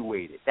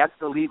situated. That's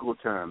the legal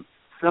term.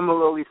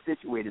 similarly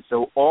situated.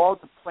 So all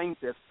the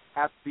plaintiffs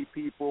have to be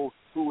people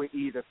who are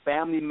either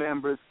family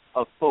members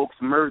of folks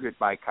murdered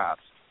by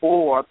cops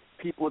or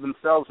people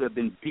themselves who have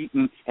been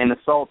beaten and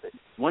assaulted.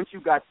 Once you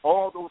got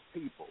all those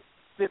people,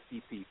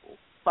 50 people,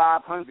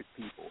 500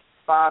 people,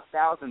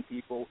 5,000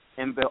 people,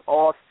 and they're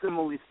all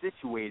similarly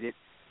situated,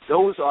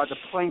 those are the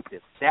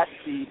plaintiffs. That's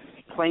the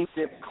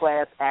plaintiff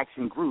class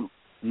action group.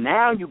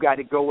 Now you got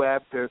to go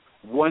after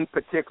one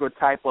particular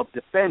type of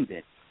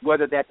defendant,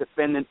 whether that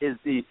defendant is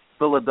the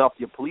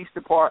Philadelphia Police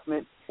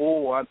Department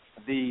or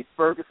the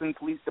Ferguson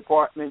Police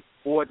Department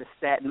or the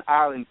Staten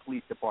Island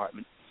Police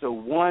Department. So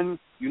one,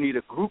 you need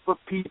a group of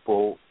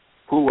people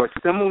who are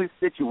similarly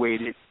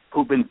situated,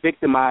 who've been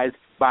victimized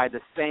by the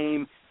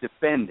same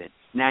defendant.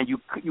 Now you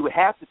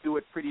have to do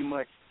it pretty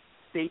much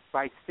state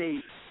by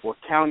state or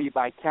county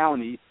by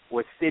county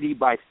or city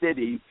by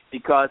city,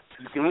 because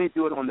you can only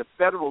do it on the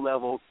federal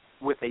level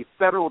with a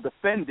federal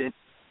defendant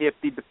if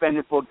the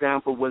defendant, for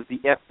example, was the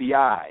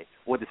FBI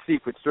or the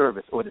Secret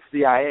Service or the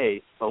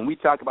CIA. But when we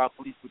talk about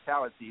police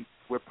brutality,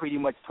 we're pretty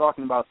much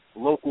talking about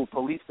local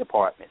police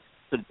departments.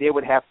 So there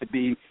would have to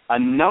be a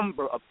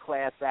number of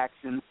class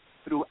actions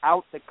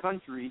throughout the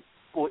country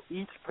for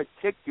each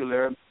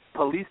particular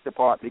police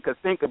department. Because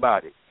think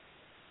about it.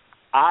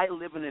 I,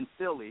 living in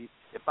Philly,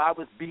 if I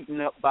was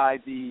beaten up by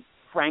the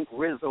Frank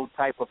Rizzo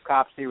type of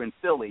cops here in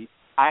Philly,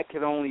 I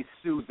could only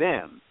sue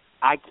them.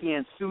 I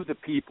can't sue the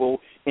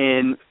people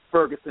in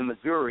Ferguson,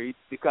 Missouri,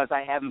 because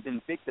I haven't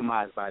been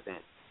victimized by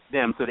them.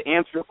 So to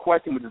answer your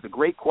question, which is a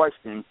great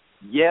question,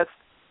 yes,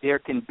 there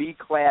can be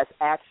class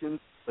actions,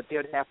 but there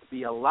would have to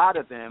be a lot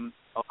of them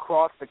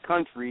across the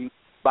country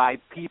by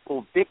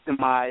people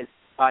victimized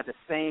by the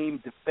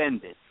same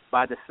defendant,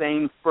 by the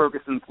same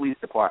Ferguson Police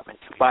Department,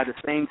 by the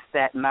same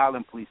Staten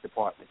Island Police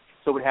Department.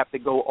 So it would have to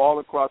go all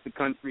across the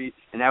country,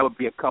 and that would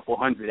be a couple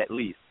hundred at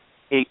least.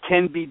 It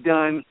can be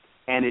done,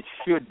 and it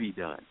should be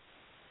done.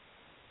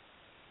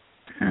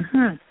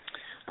 Mm-hmm.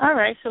 All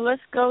right, so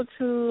let's go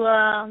to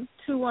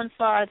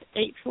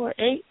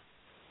 215-848.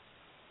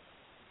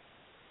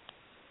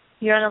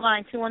 You're on the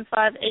line,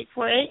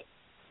 215-848?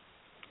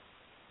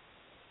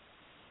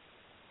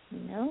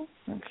 No?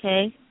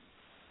 Okay.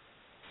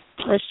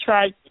 Let's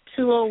try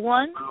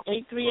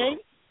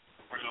 201-838.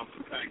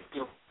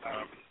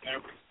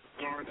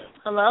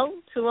 Hello,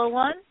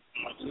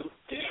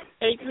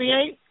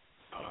 201-838?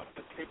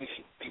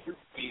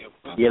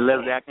 Yeah,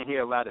 Leslie, I can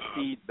hear a lot of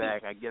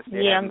feedback. I guess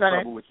they're having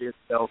trouble with their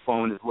cell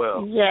phone as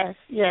well. Yes.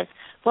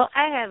 Well,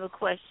 I have a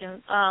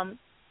question.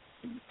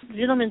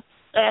 Gentleman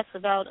asked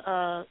about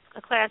a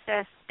class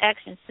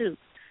action suit.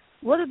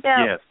 What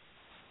about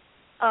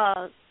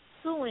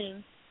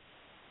suing,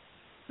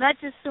 not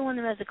just suing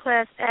them as a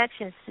class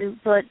action suit,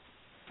 but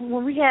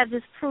when we have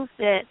this proof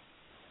that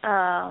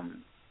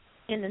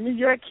in the New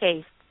York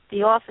case,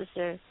 the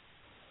officer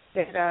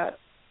that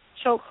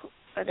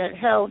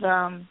held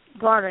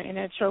Garner in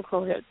that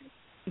chokehold that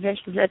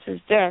eventually led to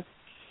his death,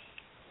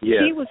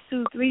 he was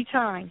sued 3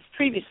 times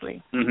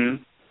previously.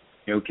 Mm-hmm.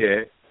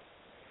 Okay.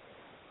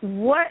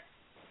 What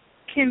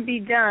can be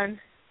done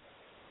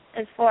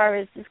as far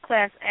as this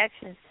class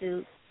action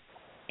suit,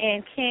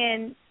 and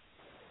can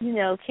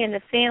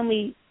the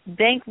family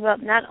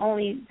bankrupt not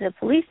only the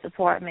police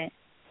department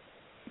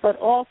but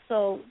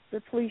also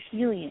the police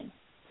union?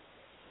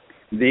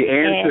 The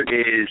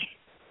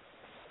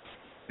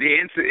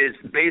answer is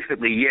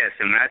basically yes.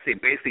 And when I say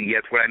basically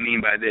yes, what I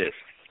mean by this,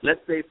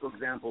 let's say, for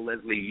example,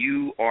 Leslie,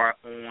 you are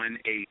on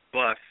a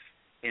bus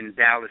in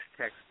Dallas,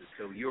 Texas.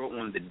 So you're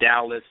on the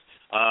Dallas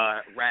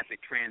Rapid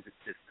Transit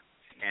System,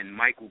 and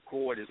Michael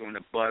Coard is on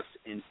a bus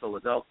in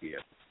Philadelphia,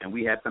 and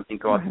we have something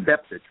called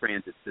SEPTA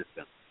Transit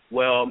System.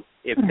 Well,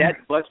 if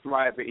that bus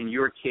driver in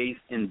your case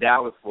in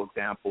Dallas, for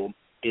example,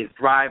 is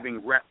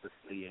driving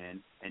recklessly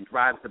and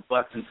drives the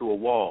bus into a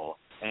wall,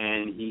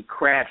 and he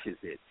crashes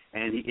it,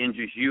 and he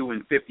injures you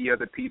and 50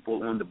 other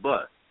people on the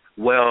bus,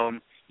 well,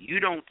 you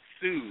don't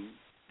sue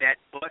that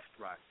bus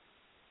driver.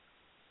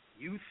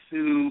 You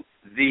sue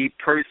the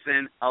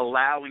person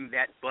allowing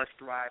that bus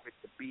driver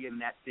to be in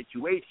that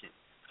situation.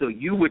 So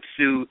you would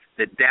sue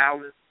the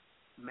Dallas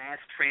Mass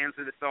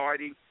Transit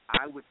Authority.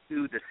 I would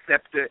sue the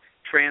SEPTA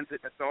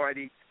Transit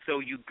Authority. So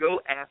you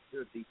go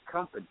after the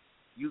company.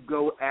 You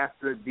go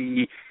after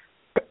the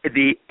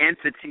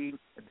entity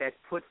that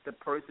puts the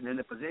person in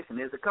the position.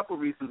 There's a couple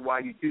reasons why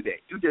you do that.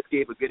 You just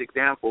gave a good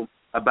example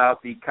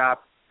about the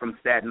cop from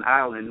Staten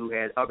Island who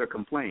had other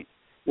complaints.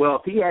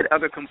 Well, if he had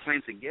other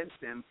complaints against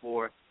him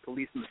for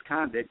police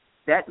misconduct,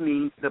 that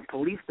means the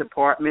police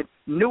department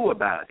knew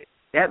about it.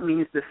 That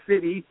means the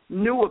city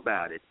knew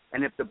about it.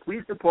 And if the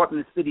police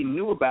department and the city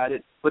knew about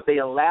it, but they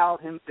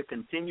allowed him to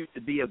continue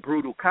to be a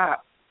brutal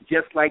cop,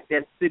 just like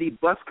that city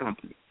bus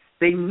company,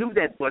 they knew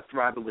that bus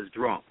driver was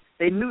drunk.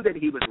 They knew that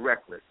he was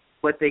reckless,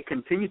 but they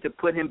continued to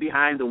put him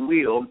behind the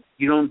wheel.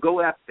 You don't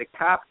go after the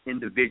cops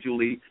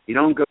individually. You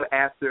don't go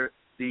after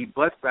the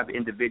bus driver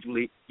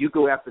individually. You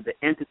go after the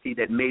entity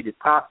that made it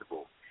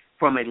possible.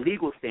 From a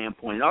legal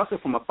standpoint, and also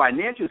from a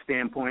financial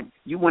standpoint,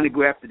 you want to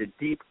go after the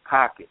deep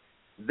pockets.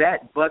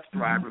 that bus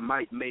driver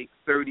might make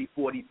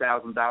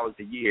 $30,000-$40,000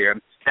 a year.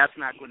 That's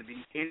not going to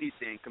be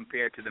anything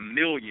compared to the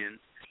millions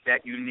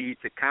that you need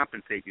to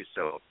compensate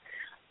yourself.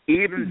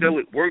 Even though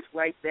it works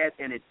like that,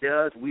 and it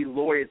does, we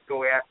lawyers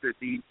go after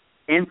the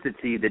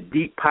entity, the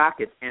deep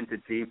pockets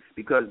entity,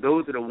 because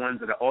those are the ones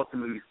that are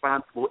ultimately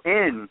responsible,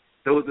 and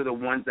those are the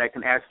ones that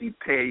can actually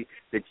pay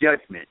the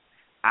judgment.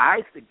 I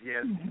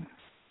suggest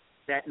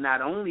that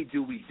not only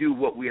do we do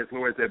what we as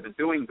lawyers have been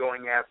doing,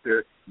 going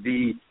after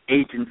the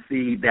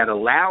agency that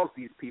allows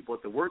these people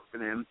to work for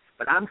them,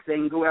 but I'm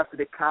saying go after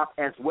the cop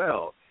as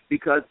well,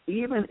 because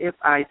even if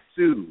I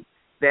sue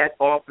that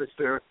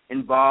officer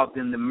involved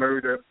in the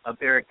murder of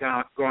Eric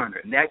Garner,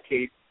 in that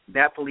case,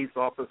 that police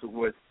officer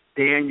was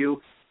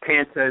Daniel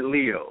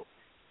Pantaleo.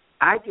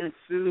 I can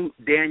sue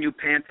Daniel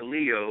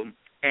Pantaleo,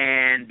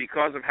 and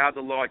because of how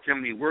the law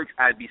generally works,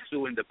 I'd be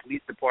suing the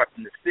police department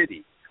in the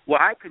city. Well,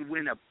 I could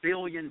win $1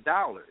 billion,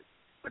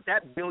 but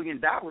that $1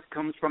 billion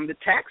comes from the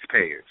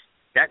taxpayers.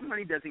 That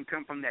money doesn't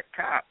come from that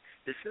cop.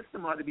 The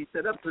system ought to be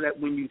set up so that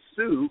when you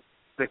sue,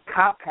 the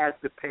cop has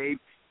to pay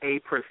a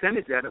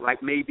percentage of it,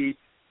 like maybe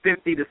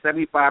 50 to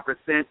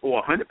 75%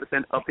 or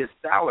 100% of his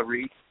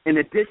salary, in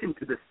addition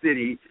to the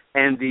city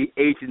and the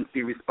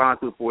agency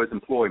responsible for his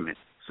employment.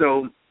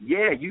 So,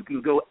 yeah, you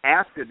can go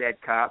after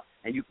that cop,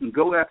 and you can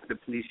go after the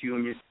police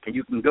union, and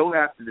you can go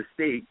after the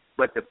state,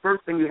 but the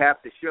first thing you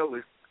have to show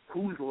is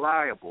who's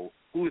liable,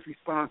 who is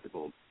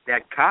responsible.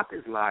 That cop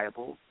is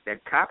liable.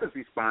 That cop is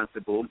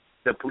responsible.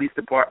 The police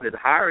department that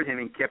hired him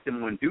and kept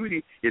him on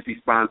duty is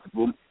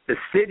responsible. The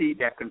city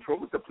that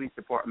controls the police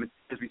department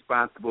is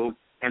responsible.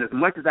 And as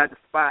much as I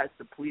despise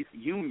the police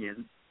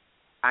union,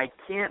 I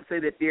can't say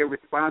that they're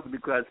responsible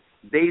because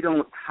they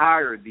don't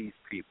hire these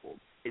people.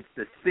 It's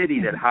the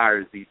city that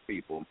hires these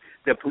people.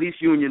 The police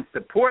unions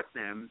support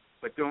them,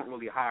 but don't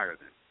really hire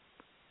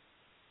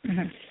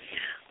them.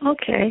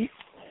 Okay.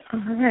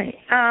 All right.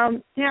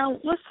 Now,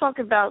 let's talk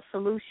about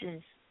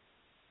solutions.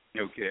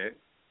 Okay.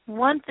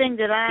 One thing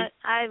that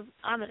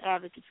I'm an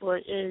advocate for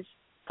is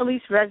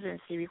police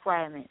residency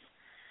requirements.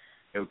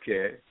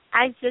 Okay.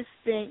 I just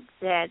think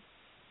that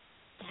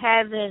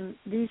having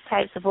these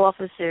types of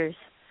officers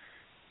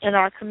in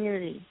our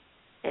community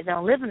that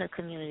don't live in the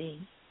community,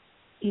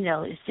 you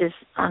know, it's just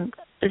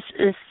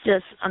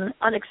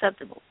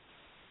unacceptable.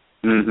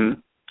 Mm-hmm.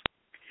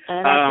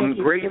 And I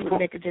think it would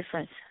make a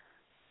difference.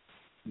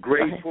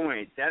 Great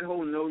point. That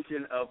whole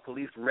notion of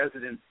police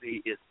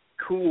residency is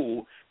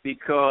cool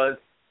because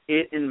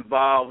it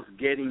involves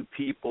getting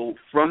people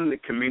from the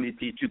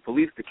community to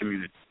police the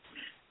community.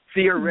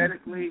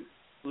 Theoretically,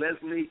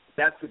 Leslie,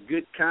 that's a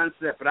good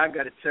concept, but I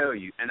got to tell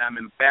you, and I'm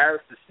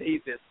embarrassed to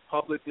say this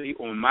publicly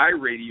on my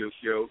radio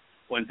show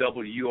on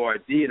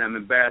WURD, and I'm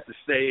embarrassed to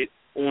say it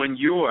on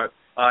your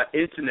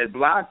internet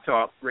blog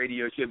talk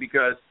radio show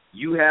because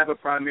you have a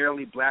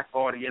primarily black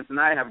audience and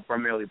I have a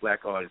primarily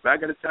black audience. But I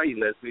got to tell you,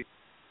 Leslie,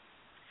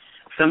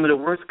 some of the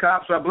worst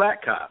cops are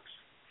black cops.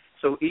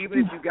 So even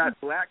if you got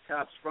black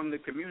cops from the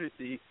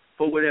community,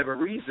 for whatever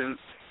reason,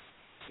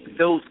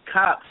 those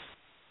cops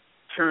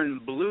turn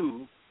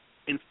blue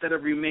instead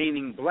of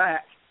remaining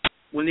black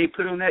when they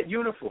put on that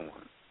uniform.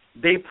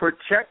 They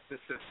protect the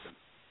system.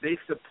 They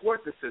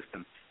support the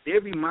system. They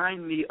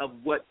remind me of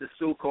what the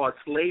so-called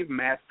slave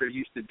master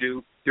used to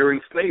do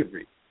during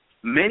slavery.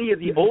 Many of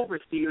the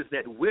overseers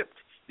that whipped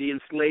the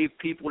enslaved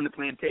people in the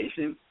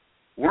plantation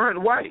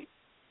weren't white.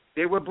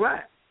 They were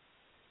black.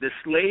 The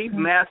slave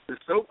master,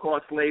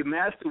 so-called slave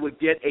master, would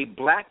get a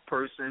black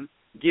person,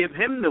 give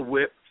him the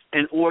whip,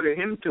 and order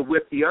him to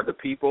whip the other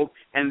people,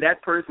 and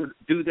that person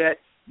would do that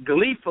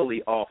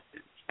gleefully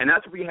often. And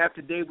that's what we have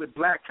today with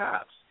black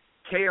cops.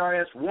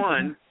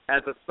 KRS-One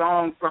has a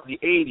song from the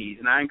 80s,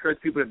 and I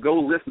encourage people to go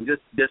listen,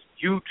 just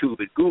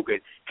YouTube it, Google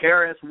it.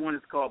 KRS-One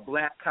is called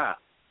Black Cop,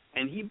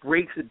 and he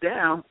breaks it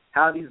down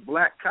how these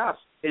black cops,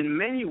 in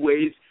many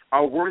ways,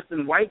 are worse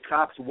than white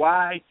cops.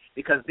 Why?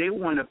 Because they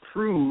want to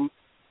prove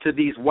to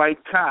these white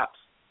cops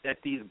that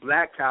these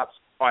black cops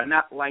are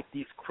not like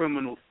these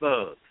criminal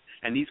thugs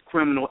and these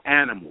criminal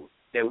animals,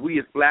 that we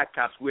as black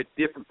cops, we're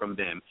different from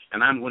them.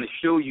 And I'm going to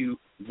show you,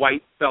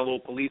 white fellow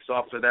police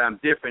officer, that I'm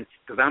different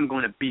because I'm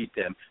going to beat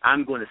them.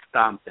 I'm going to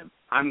stomp them.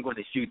 I'm going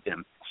to shoot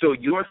them. So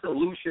your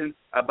solution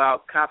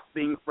about cops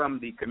being from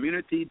the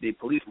community, the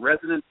police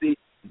residency,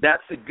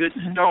 that's a good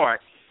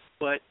start,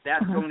 but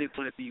that's only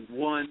going to be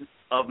one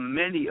of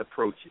many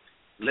approaches.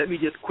 Let me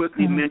just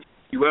quickly mention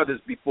a few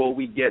others before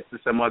we get to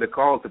some other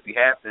calls if we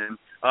have them.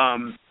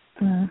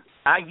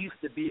 I used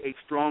to be a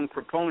strong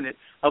proponent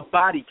of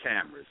body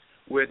cameras,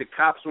 where the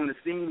cops on the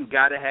scene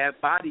got to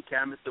have body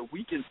cameras so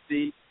we can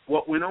see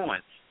what went on.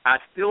 I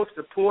still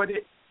support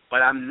it, but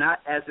I'm not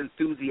as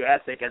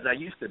enthusiastic as I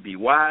used to be.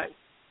 Why?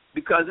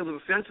 Because it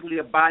was essentially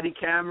a body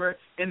camera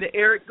in the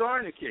Eric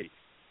Garner case.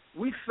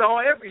 We saw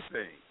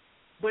everything,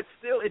 but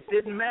still it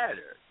didn't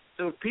matter.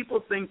 So if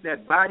people think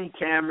that body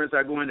cameras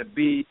are going to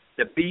be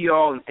the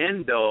be-all and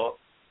end-all,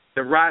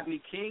 the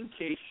Rodney King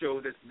case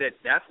showed us that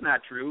that's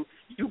not true.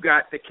 You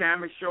got the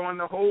camera showing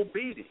the whole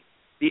beating.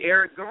 The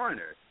Eric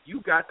Garner,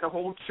 you got the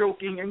whole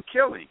choking and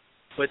killing.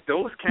 But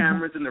those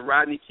cameras in the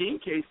Rodney King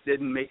case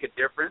didn't make a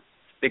difference.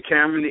 The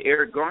camera in the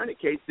Eric Garner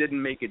case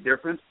didn't make a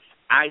difference.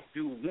 I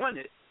do want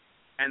it,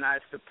 and I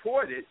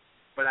support it,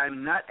 but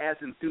I'm not as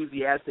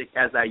enthusiastic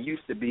as I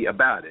used to be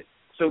about it.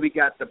 So we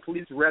got the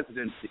police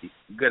residency,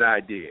 good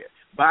idea.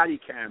 Body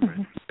camera,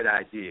 good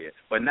idea.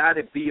 But not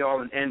a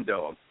be-all and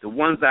end-all. The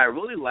ones I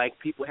really like,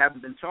 people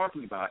haven't been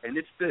talking about, and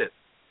it's this.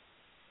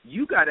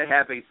 You got to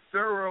have a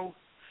thorough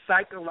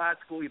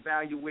psychological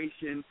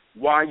evaluation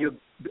while you're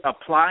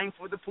applying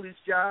for the police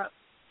job.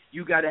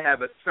 You got to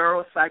have a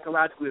thorough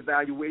psychological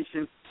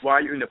evaluation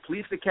while you're in the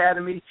police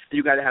academy.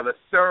 You got to have a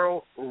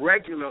thorough,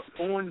 regular,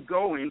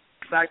 ongoing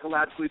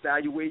psychological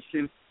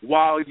evaluation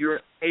while you're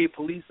a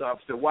police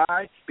officer.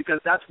 Why? Because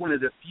that's one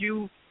of the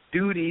few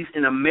duties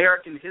in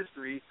American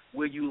history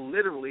where you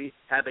literally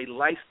have a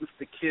license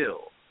to kill.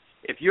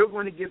 If you're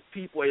going to give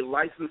people a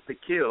license to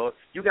kill,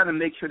 you got to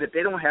make sure that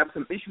they don't have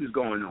some issues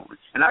going on.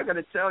 And I got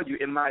to tell you,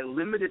 in my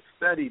limited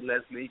study,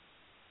 Leslie,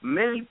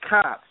 many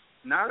cops,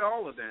 not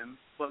all of them,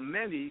 but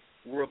many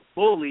were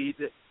bullied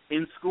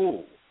in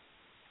school.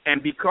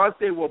 And because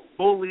they were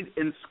bullied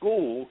in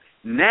school,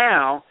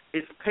 now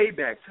it's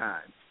payback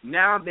time.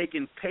 Now they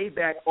can pay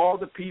back all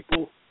the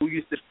people who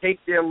used to take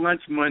their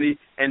lunch money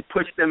and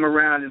push them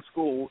around in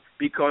school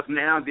because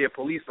now they're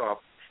police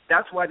officers.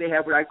 That's why they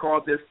have what I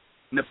call this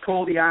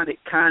Napoleonic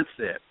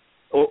concept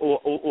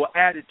or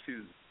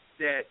attitude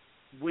that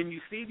when you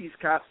see these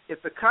cops,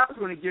 if the cop's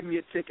going to give me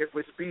a ticket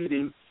for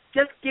speeding,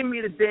 just give me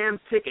the damn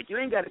ticket. You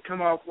ain't got to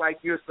come off like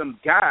you're some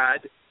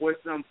god or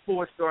some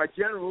four-star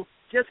general.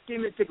 Just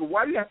give me a ticket.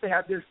 Why do you have to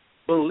have this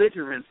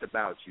belligerence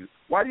about you?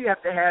 Why do you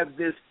have to have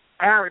this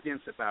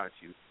arrogance about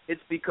you?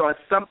 It's because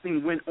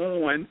something went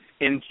on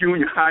in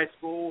junior high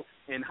school,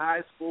 in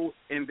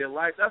their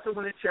life. That's why I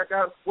want to check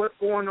out what's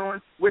going on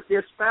with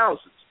their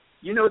spouses.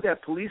 You know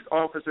that police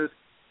officers,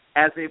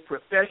 as a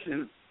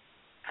profession,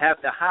 have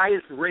the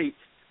highest rate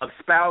of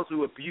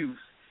spousal abuse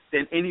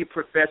than any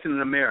profession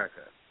in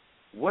America.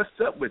 What's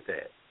up with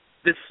that?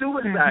 The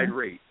suicide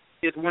rate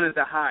is one of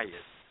the highest.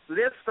 So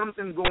there's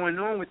something going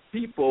on with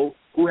people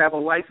who have a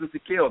license to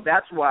kill.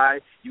 That's why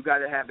you got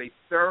to have a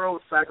thorough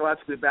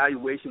psychological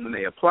evaluation when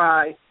they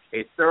apply,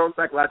 a thorough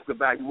psychological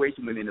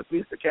evaluation when they're in the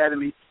police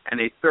academy, and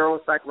a thorough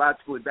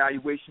psychological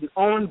evaluation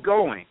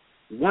ongoing,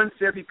 once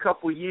every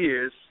couple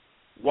years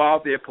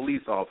while they're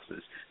police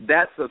officers.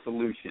 That's a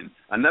solution.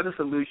 Another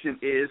solution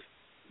is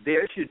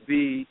there should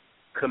be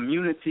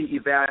community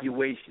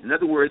evaluation. In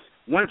other words,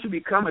 once you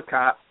become a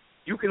cop,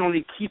 you can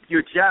only keep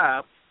your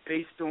job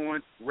based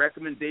on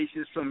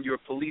recommendations from your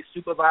police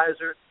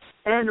supervisor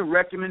and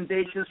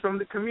recommendations from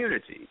the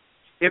community.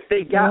 If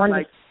they got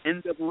like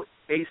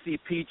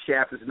NAACP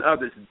chapters and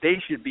others, they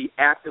should be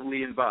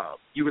actively involved.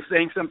 You were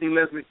saying something,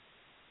 Leslie?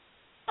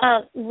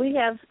 We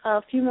have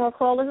a few more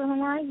callers on the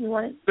line. You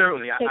want to?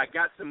 Certainly. I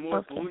got some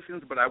more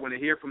solutions, but I want to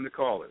hear from the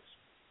callers.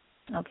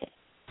 Okay.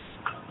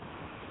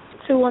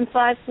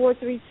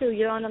 215-432.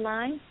 You're on the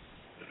line?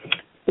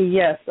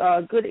 Yes.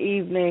 Good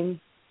evening.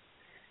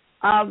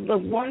 The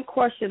one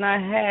question I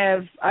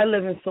have, I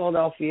live in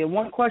Philadelphia.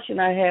 One question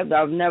I have that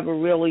I've never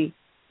really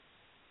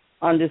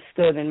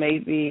understood, and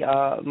maybe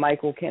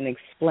Michael can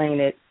explain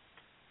it.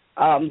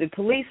 The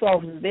police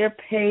officers, they're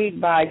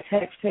paid by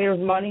taxpayers'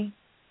 money?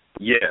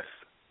 Yes.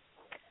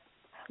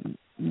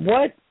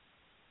 What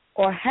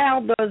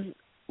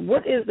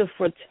is the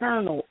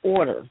fraternal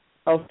order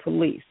of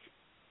police?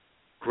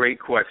 Great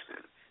question.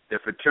 The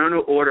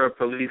Fraternal Order of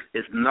Police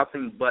is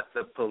nothing but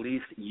the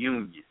police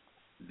union.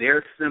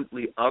 They're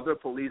simply other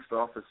police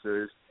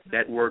officers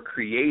that were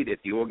created,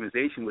 the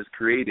organization was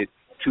created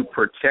to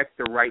protect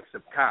the rights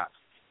of cops.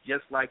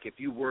 Just like if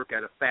you work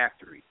at a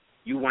factory,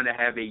 you want to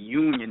have a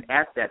union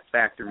at that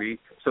factory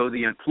so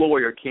the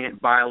employer can't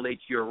violate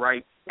your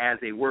rights as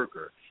a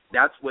worker.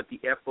 That's what the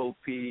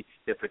FOP,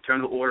 the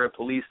Fraternal Order of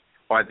Police,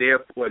 are there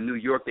for. In New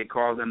York, they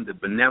call them the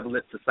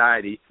Benevolent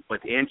Society.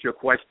 But to answer your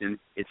question,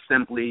 it's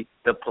simply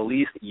the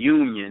police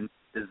union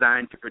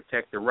designed to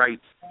protect the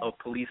rights of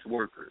police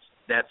workers.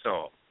 That's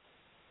all.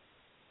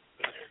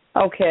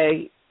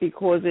 Okay,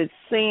 because it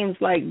seems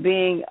like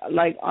being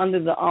like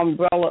under the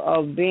umbrella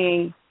of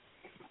being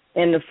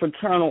in the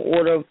Fraternal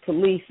Order of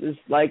Police is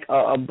like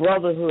a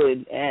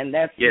brotherhood, and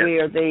that's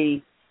where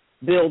they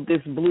build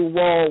this blue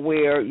wall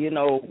where, you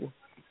know,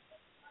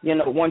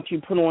 once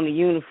you put on the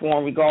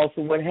uniform, regardless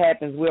of what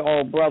happens, we're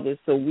all brothers,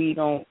 so we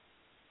don't,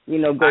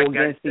 go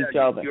against each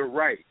other. You're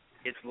right.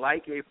 It's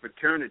like a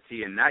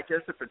fraternity, and not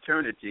just a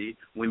fraternity.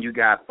 When you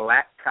got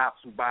black cops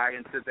who buy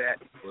into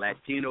that,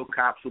 Latino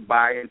cops who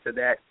buy into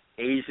that,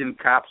 Asian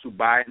cops who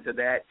buy into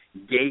that,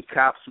 gay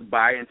cops who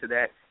buy into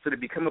that, so to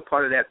become a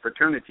part of that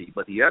fraternity.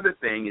 But the other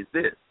thing is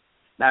this.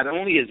 Not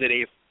only is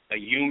it a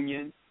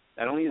union,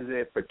 not only is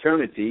it a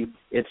fraternity,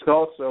 it's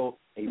also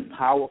a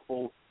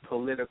powerful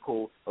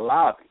political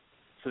lobby,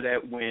 so that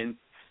when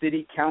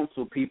city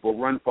council people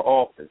run for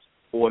office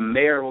or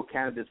mayoral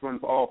candidates run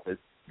for office,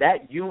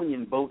 that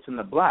union votes in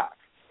the block.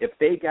 If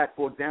they got,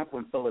 for example,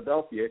 in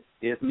Philadelphia,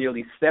 there's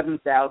nearly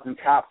 7,000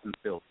 cops in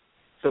Philly.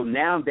 So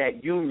now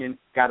that union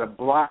got a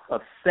block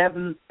of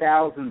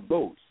 7,000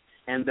 votes.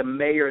 and the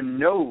mayor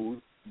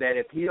knows that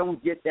if he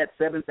don't get that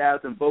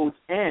 7,000 votes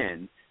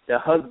in, the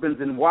husbands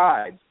and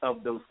wives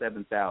of those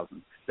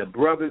 7,000, the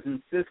brothers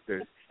and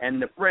sisters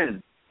and the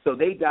friends, so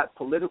they got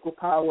political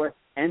power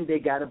and they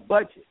got a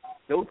budget.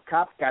 Those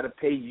cops got to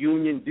pay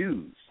union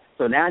dues.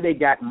 So now they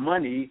got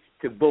money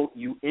to vote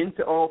you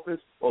into office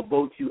or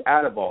vote you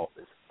out of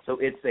office. So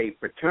it's a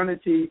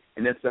fraternity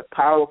and it's a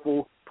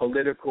powerful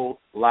political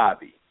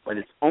lobby. But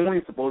it's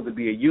only supposed to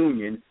be a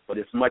union, but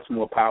it's much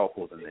more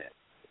powerful than that.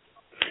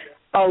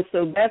 Oh,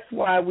 so that's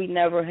why we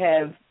never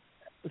have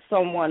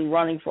someone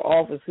running for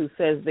office who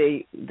says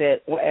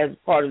that as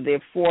part of their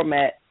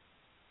format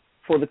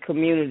for the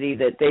community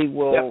that they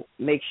will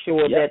make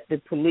sure that the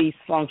police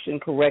function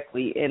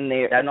correctly in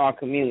our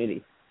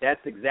community.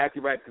 That's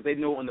exactly right, because they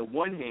know on the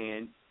one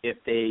hand, if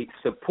they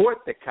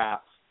support the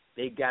cops,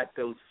 they got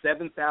those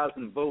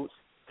 7,000 votes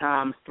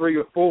times 3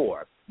 or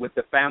 4 with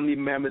the family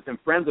members and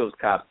friends of those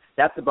cops.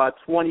 That's about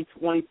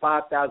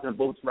 25,000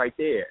 votes right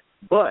there.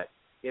 But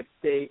if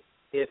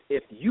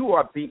you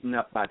are beaten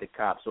up by the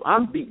cops, so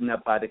I'm beaten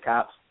up by the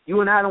cops,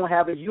 you and I don't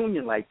have a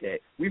union like that.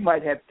 We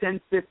might have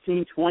 10,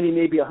 15, 20,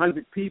 maybe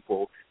 100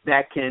 people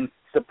that can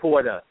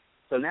support us.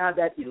 So now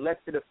that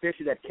elected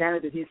official, that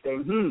candidate, he's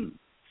saying,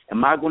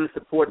 am I going to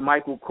support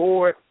Michael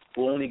Coard,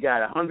 who only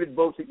got 100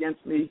 votes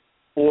against me,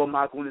 or am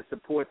I going to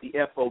support the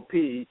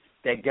FOP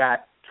that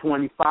got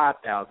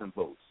 25,000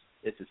 votes?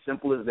 It's as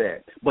simple as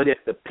that. But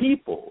if the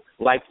people,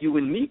 like you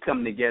and me,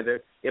 come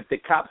together, if the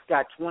cops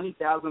got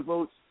 20,000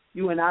 votes,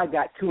 you and I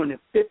got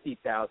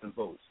 250,000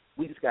 votes.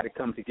 We just got to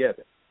come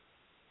together.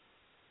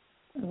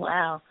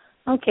 Wow.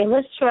 Okay,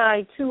 let's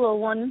try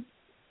 201-838.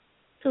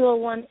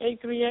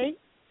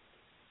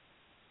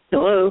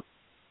 Hello?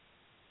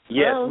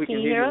 Yes, Hello, we can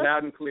hear you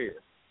loud and clear.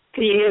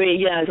 Can you hear me?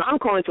 Yes, I'm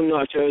calling from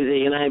North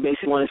Jersey, and I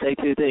basically want to say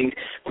two things.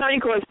 Tony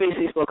Coard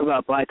basically spoke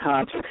about black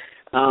cops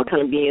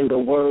kind of being the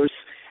worst.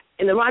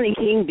 In the Rodney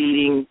King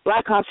beating,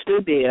 black cops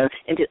stood there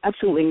and did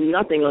absolutely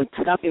nothing on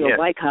stopping the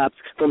white cops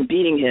from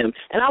beating him.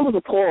 And I was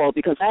appalled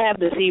because I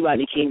happened to see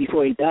Rodney King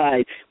before he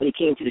died when he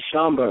came to the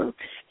Schaumburg.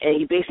 And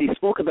he basically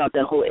spoke about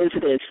that whole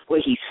incident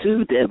where he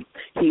sued them.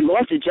 He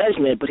lost the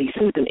judgment, but he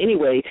sued them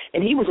anyway.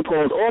 And he was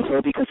appalled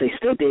also because they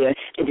stood there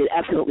and did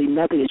absolutely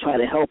nothing to try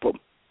to help him.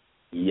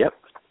 Yep.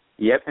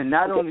 And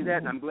not only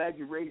that, and I'm glad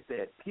you raised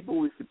that, people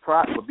would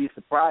be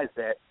surprised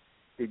that,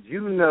 did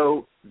you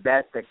know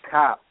that the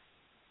cops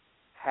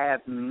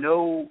have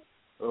no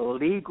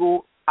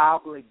legal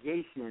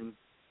obligation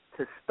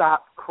to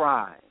stop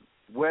crime,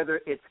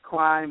 whether it's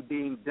crime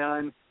being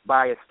done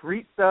by a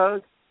street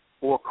thug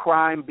or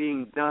crime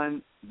being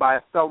done by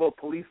a fellow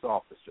police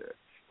officer?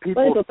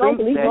 But if a fellow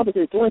police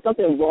officer is doing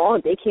something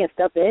wrong, they can't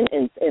step in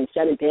and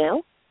shut it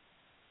down?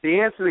 The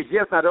answer is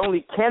yes. Not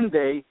only can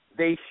they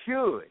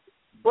should.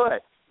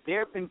 But there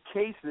have been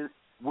cases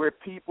where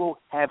people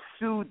have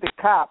sued the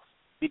cops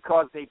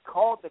because they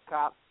called the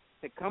cops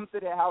to come to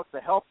their house to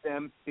help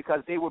them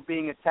because they were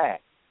being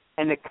attacked,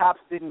 and the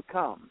cops didn't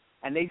come,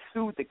 and they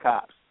sued the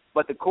cops.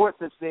 But the courts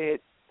have said,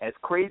 as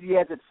crazy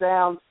as it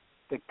sounds,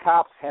 the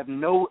cops have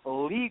no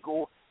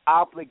legal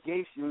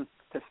obligation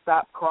to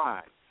stop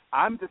crime.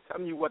 I'm just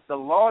telling you what the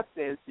law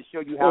says to show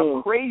you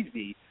how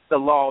crazy the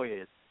law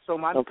is. So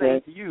I'm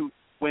saying to you,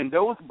 when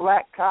those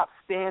black cops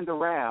stand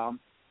around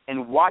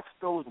and watch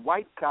those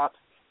white cops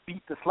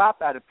beat the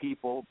slop out of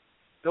people,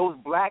 those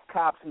black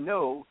cops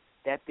know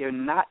that they're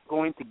not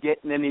going to get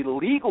in any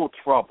legal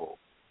trouble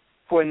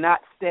for not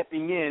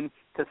stepping in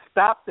to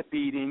stop the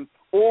beating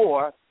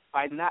or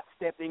by not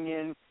stepping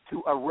in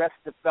to arrest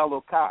the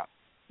fellow cop.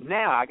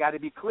 Now, I got to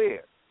be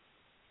clear.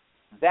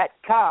 That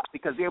cop,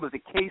 because there was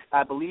a case,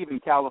 I believe,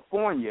 in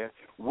California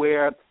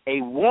where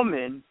a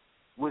woman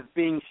was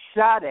being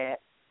shot at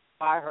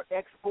by her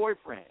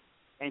ex-boyfriend,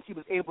 and she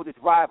was able to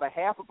drive a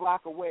half a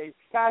block away,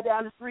 guy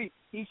down the street,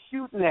 he's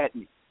shooting at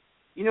me.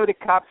 You know, the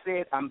cop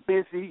said, I'm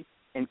busy,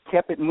 and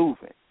kept it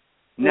moving.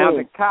 Now,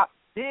 the cop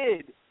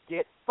did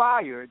get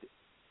fired,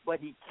 but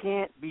he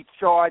can't be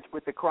charged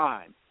with the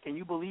crime. Can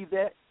you believe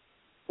that?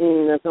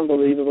 That's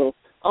unbelievable.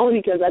 Only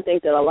because I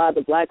think that a lot of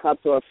the black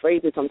cops are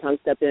afraid to sometimes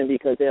step in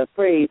because they're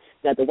afraid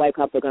that the white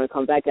cops are going to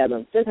come back at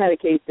them. Just had a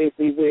case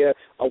basically where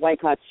a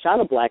white cop shot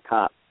a black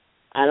cop.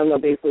 I don't know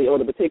basically all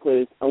the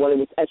particulars. Well, it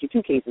was actually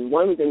two cases.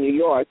 One was in New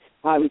York,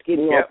 how he was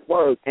getting off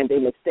work, and they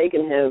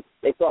mistaken him.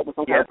 They thought was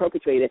some kind of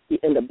perpetrator. He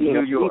ended up being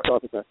a police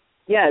officer.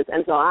 Yes,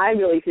 and so I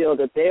really feel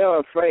that they're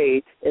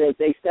afraid that if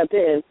they step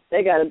in,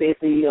 they got to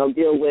basically,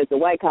 deal with the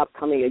white cops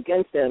coming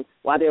against them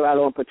while they're out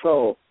on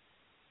patrol.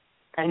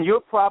 And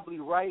you're probably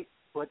right,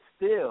 but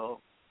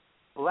still,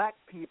 black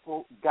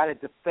people got to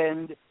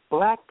defend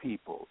black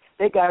people.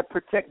 They got to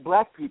protect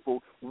black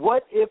people.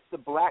 What if the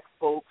black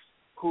folks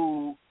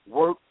who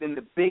worked in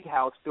the big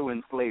house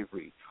during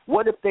slavery,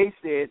 what if they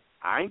said,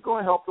 I ain't going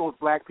to help those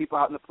black people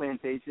out in the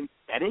plantation.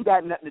 That ain't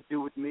got nothing to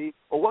do with me.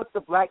 Or what if the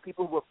black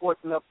people were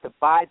fortunate enough to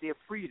buy their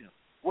freedom?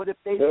 What if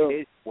they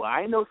said, well,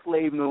 I ain't no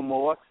slave no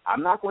more.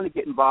 I'm not going to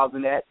get involved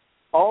in that.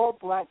 All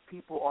black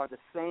people are the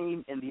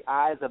same in the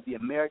eyes of the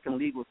American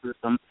legal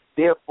system.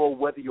 Therefore,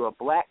 whether you're a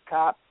black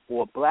cop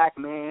or black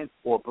man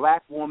or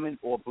black woman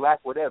or black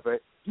whatever,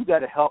 you got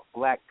to help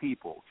black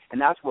people.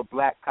 And that's what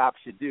black cops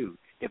should do.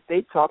 If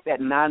they talk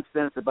that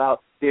nonsense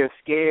about they're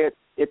scared,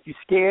 if you're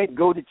scared,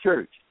 go to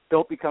church.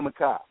 Don't become a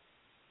cop.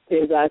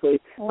 Exactly.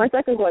 My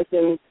second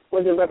question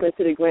was in reference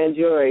to the grand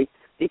jury,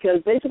 because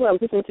basically I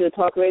was listening to the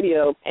talk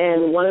radio,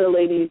 and one of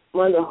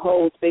the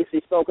hosts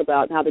basically spoke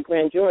about how the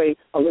grand jury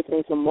are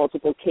listening to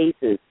multiple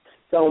cases.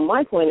 So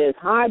my point is,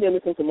 how are they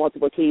listening to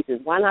multiple cases?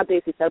 Why not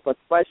basically set up a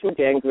special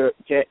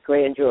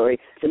grand jury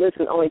to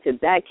listen only to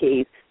that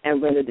case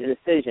and render the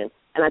decision?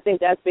 And I think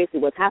that's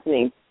basically what's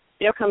happening.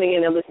 They're coming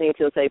in and listening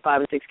to, say,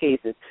 5 or 6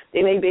 cases.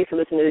 They may basically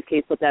listen to this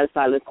case, put that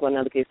aside, let's go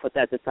another case, put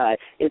that aside.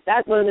 Is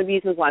that one of the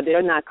reasons why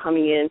they're not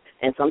coming in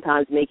and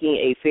sometimes making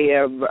a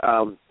fair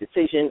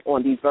decision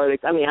on these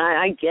verdicts? I mean,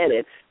 I get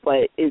it,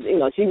 but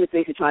she was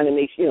basically trying to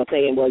make,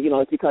 saying, well,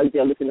 it's because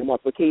they're listening to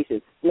multiple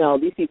cases. No,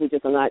 these people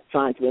just are not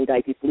trying to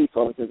indict these police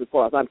officers as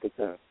far as I'm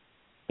concerned.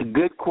 A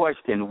good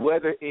question.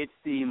 Whether it's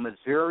the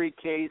Missouri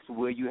case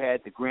where you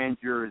had the grand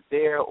jurors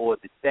there or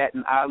the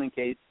Staten Island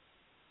case,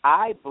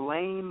 I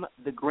blame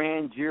the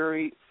grand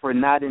jury for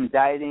not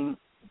indicting,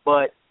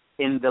 but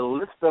in the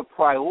list of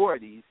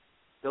priorities,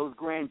 those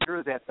grand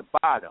jurors at the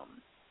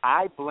bottom,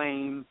 I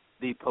blame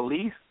the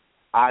police,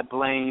 I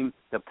blame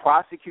the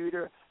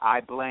prosecutor, I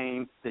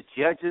blame the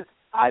judges,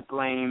 I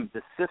blame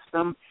the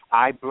system,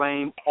 I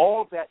blame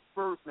all that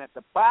first, and at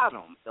the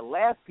bottom, the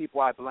last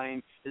people I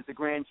blame is the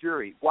grand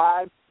jury.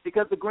 Why?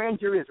 Because the grand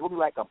jury is really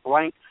like a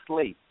blank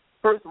slate.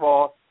 First of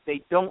all,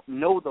 they don't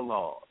know the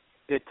law.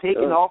 They're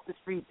taken off the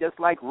street just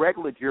like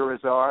regular jurors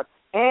are,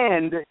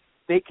 and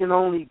they can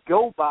only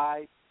go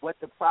by what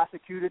the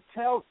prosecutor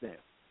tells them.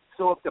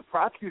 So if the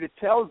prosecutor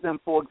tells them,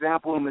 for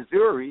example, in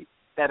Missouri,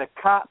 that a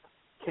cop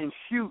can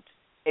shoot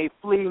a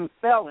fleeing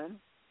felon,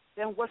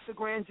 then what's the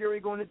grand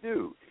jury going to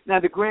do? Now,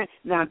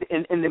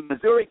 in the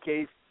Missouri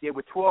case, there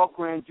were 12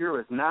 grand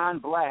jurors, 9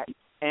 white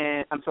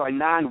and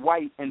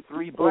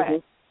 3 black. Mm-hmm.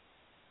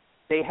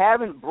 They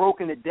haven't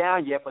broken it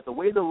down yet, but the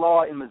way the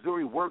law in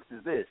Missouri works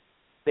is this.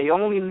 They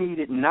only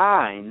needed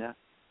 9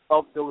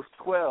 of those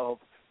 12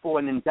 for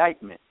an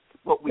indictment.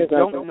 But we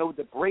don't know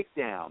the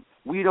breakdown.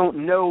 We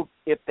don't know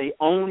if they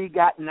only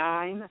got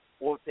 9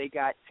 or if they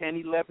got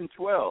 10, 11,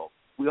 12.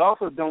 We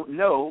also don't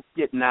know,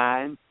 get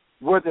 9,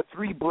 were the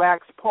 3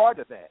 blacks part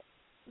of that?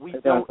 We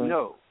don't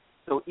know.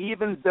 So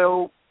even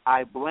though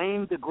I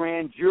blame the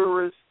grand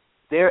jurors,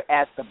 they're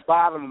at the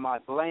bottom of my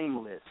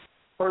blame list.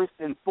 First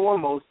and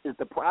foremost is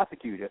the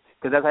prosecutor,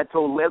 because as I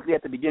told Leslie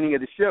at the beginning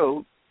of the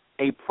show,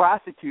 a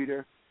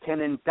prosecutor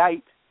can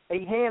indict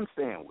a ham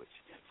sandwich.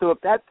 So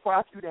if that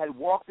prosecutor had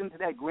walked into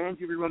that grand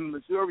jury room in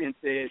Missouri and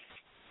said,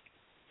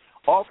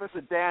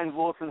 Officer Dan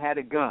Wilson had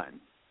a gun.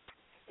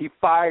 He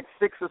fired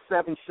 6 or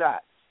 7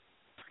 shots.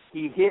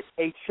 He hit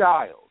a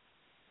child.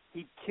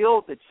 He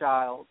killed the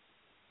child,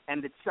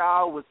 and the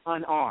child was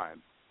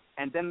unarmed.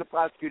 And then the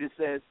prosecutor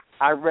says,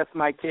 I rest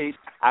my case.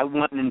 I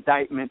want an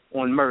indictment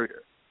on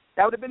murder.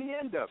 That would have been the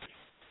end of it.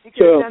 He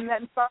could have done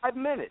that in 5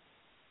 minutes.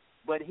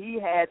 But he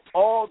had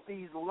all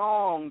these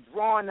long,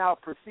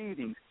 drawn-out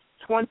proceedings,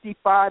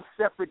 25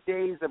 separate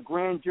days of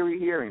grand jury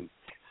hearings,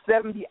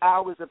 70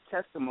 hours of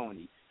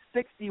testimony,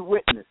 60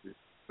 witnesses,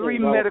 3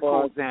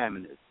 medical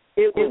examiners.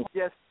 It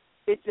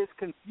just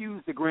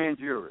confused the grand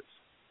jurors.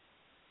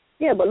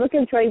 Yeah, but look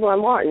at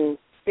Trayvon Martin,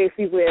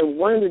 basically where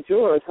one of the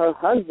jurors, her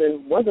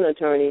husband, was an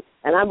attorney,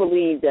 and I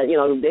believe that,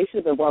 they should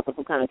have been brought for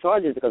some kind of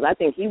charges because I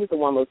think he was the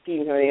one who was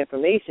feeding her the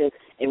information,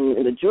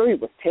 and the jury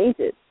was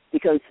tainted.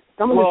 Because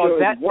some of the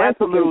jurors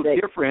that's a little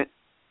different,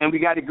 and we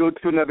got to go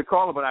to another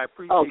caller, but I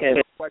appreciate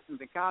the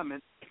questions and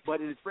comments. But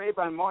in the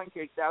Trayvon Martin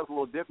case, that was a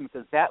little different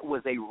because that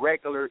was a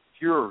regular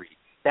jury.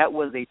 That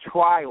was a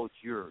trial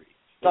jury.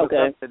 It was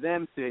up to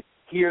them to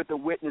hear the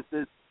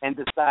witnesses and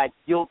decide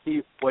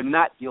guilty or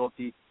not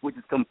guilty, which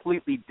is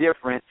completely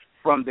different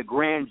from the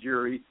grand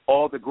jury.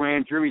 All the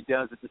grand jury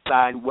does is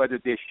decide whether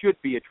there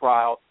should be a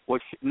trial or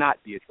should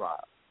not be a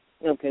trial.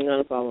 Okay,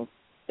 not a problem.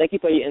 Thank you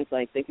for your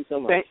insight. Thank you so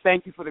much.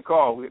 Thank you for the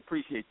call. We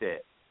appreciate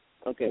that.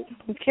 Okay.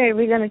 Okay,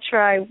 we're going to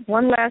try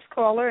one last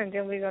caller, and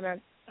then we're going to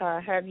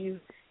have you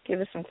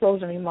give us some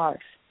closing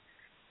remarks.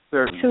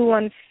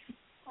 Certainly.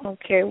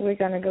 Okay, we're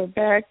going to go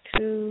back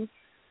to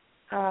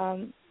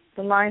the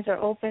lines are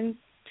open.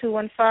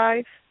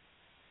 215,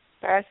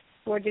 last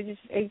 4 digits,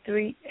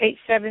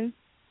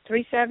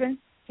 8737.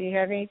 Do you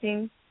have any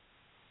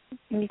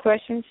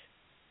questions?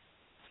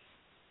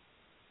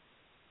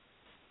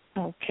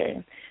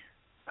 Okay.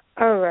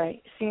 All right.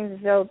 Seems as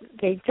though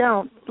they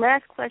don't.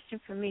 Last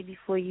question for me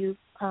before you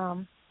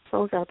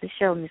close out the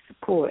show, Mr.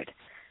 Coard.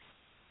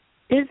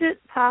 Is it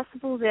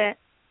possible that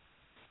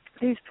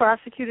these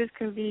prosecutors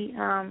can be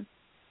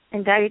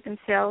indicted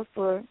themselves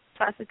for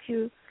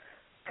prosecutor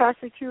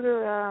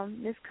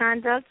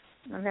misconduct?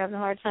 I'm having a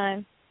hard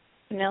time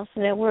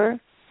pronouncing that word.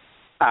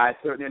 I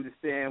certainly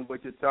understand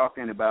what you're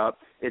talking about.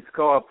 It's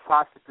called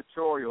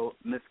prosecutorial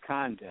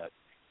misconduct.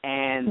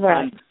 And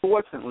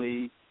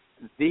unfortunately,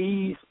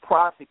 these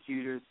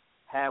prosecutors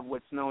have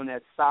what's known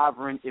as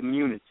sovereign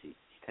immunity.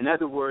 In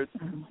other words,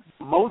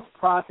 most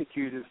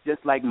prosecutors,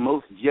 just like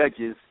most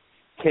judges,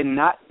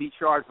 cannot be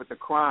charged with a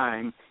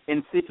crime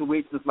in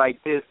situations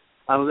like this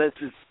unless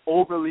it's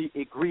overly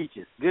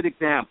egregious. Good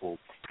example,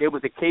 there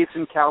was a case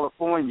in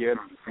California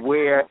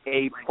where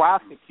a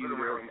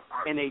prosecutor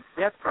in a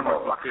death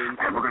penalty case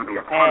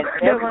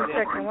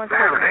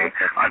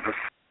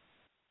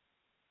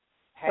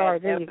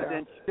had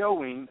evidence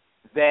showing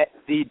that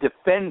the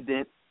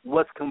defendant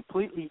was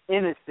completely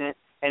innocent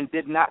and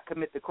did not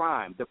commit the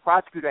crime. The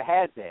prosecutor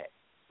had that.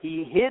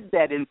 He hid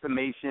that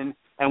information,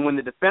 and when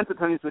the defense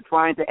attorneys were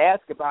trying to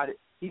ask about it,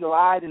 he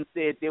lied and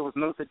said there was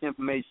no such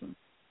information.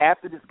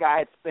 After this guy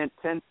had spent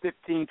 10,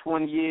 15,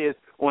 20 years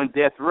on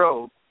death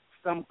row,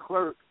 some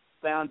clerk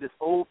found this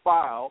old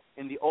file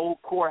in the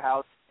old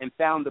courthouse and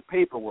found the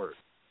paperwork.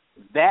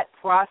 That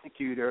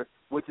prosecutor,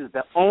 which is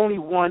the only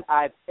one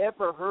I've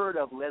ever heard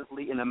of,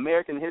 Leslie, in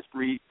American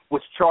history,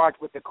 was charged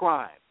with the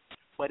crime.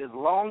 But as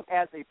long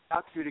as a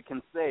prosecutor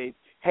can say,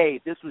 hey,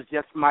 this was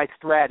just my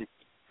strategy,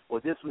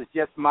 or this was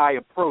just my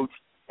approach,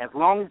 as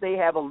long as they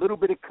have a little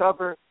bit of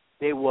cover,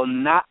 they will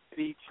not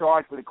be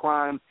charged with a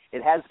crime.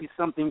 It has to be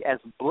something as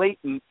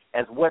blatant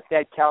as what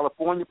that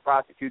California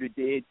prosecutor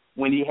did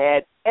when he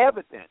had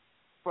evidence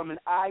from an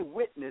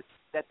eyewitness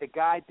that the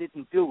guy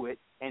didn't do it,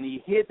 and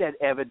he hid that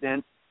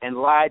evidence and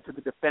lied to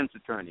the defense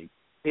attorney.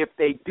 If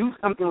they do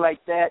something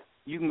like that,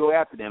 you can go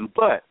after them.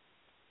 But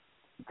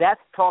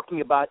that's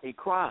talking about a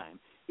crime.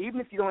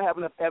 Even if you don't have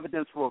enough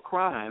evidence for a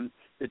crime,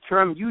 the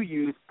term you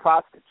use,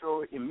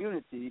 prosecutorial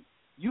immunity,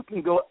 you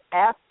can go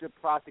after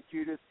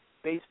prosecutors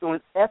based on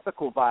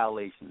ethical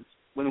violations.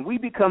 When we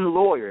become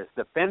lawyers,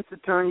 defense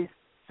attorneys,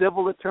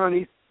 civil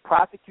attorneys,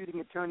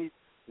 prosecuting attorneys,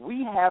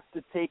 we have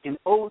to take an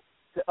oath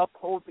to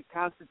uphold the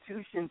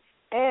Constitution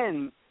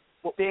and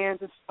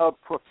standards of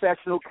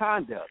professional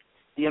conduct.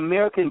 The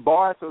American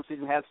Bar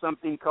Association has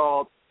something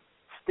called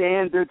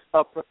Standards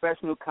of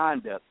Professional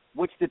Conduct,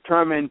 which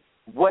determine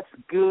what's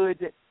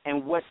good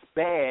and what's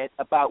bad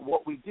about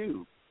what we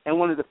do. And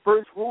one of the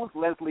first rules,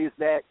 Leslie, is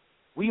that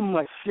we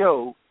must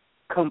show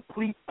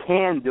complete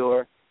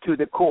candor to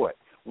the court.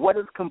 What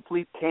does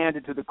complete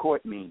candor to the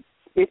court mean?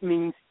 It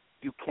means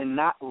you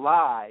cannot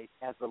lie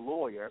as a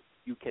lawyer,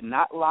 you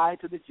cannot lie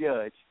to the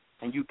judge,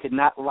 and you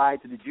cannot lie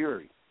to the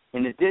jury.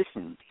 In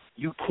addition,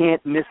 you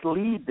can't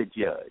mislead the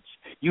judge.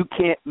 You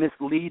can't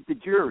mislead the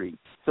jury.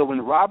 So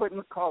when Robert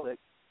McCulloch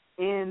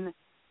in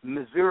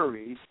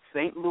Missouri,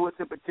 St. Louis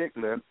in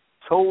particular,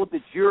 told the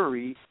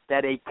jury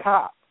that a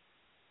cop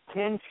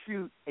can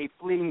shoot a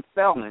fleeing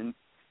felon,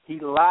 he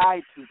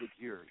lied to the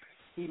jury.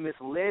 He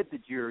misled the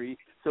jury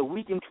so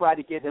we can try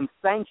to get him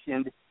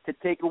sanctioned to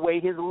take away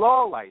his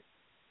law license.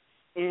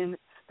 In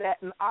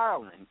Staten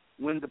Island,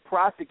 when the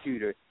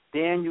prosecutor,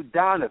 Daniel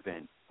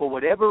Donovan, for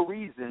whatever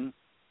reason,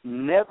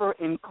 never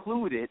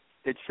included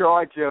the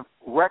charge of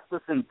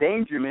reckless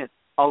endangerment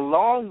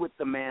along with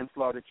the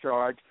manslaughter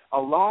charge,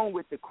 along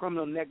with the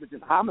criminal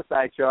negligent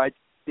homicide charge,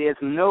 there's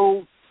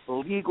no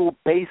legal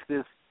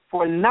basis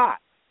for not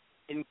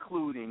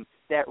including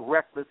that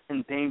reckless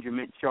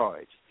endangerment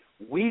charge.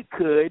 We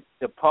could,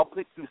 the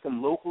public, through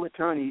some local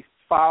attorneys,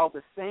 file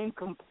the same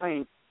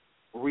complaint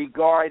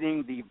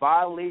regarding the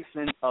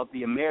violation of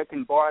the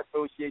American Bar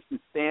Association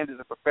standards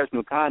of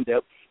professional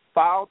conduct,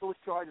 file those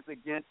charges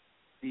against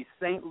the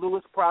St.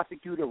 Louis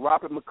prosecutor,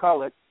 Robert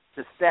McCulloch,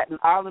 the Staten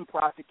Island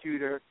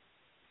prosecutor,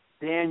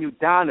 Daniel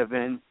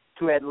Donovan,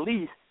 to at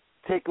least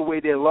take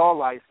away their law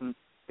license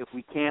if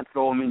we can't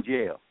throw them in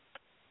jail.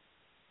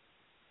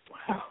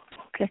 Wow.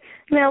 Okay.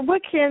 Now,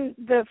 what can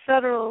the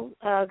federal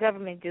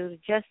government do, the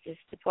Justice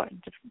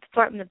Department, the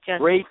Department of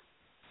Justice?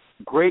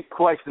 Great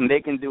question. They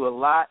can do a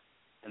lot,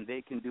 and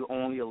they can do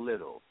only a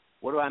little.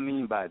 What do I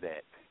mean by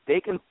that? They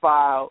can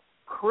file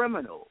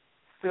criminal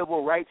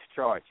civil rights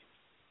charges,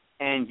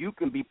 and you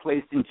can be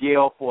placed in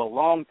jail for a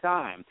long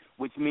time,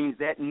 which means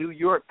that New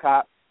York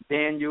cop,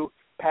 Daniel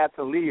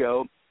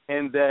Pataleo,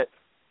 and that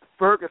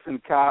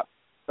Ferguson cop,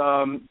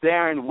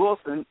 Darren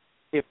Wilson,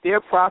 if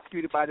they're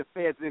prosecuted by the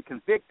feds and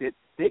convicted,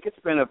 they could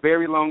spend a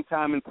very long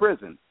time in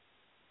prison.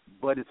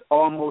 But it's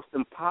almost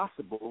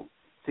impossible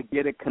to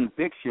get a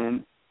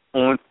conviction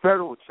on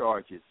federal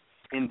charges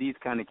in these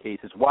kind of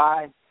cases.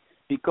 Why?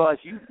 Because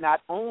you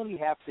not only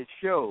have to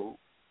show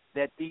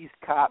that these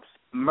cops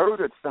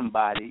murdered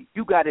somebody,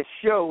 you got to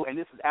show, and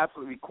this is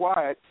absolutely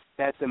required,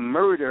 that the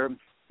murder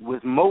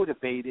was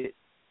motivated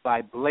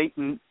by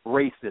blatant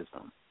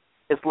racism.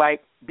 It's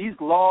like these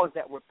laws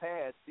that were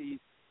passed, these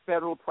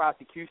federal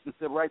prosecution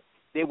civil rights,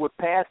 they were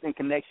passed in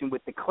connection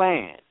with the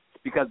Klan,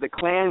 because the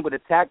Klan would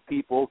attack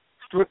people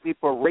strictly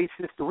for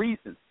racist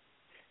reasons.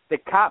 The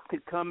cop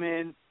could come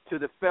in to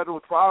the federal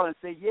trial and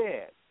say,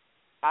 yeah,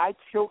 I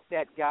choked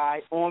that guy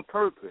on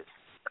purpose.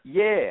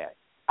 Yeah,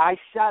 I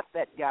shot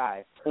that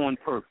guy on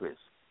purpose.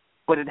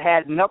 But it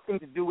had nothing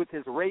to do with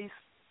his race,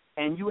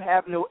 and you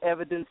have no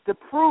evidence to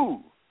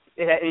prove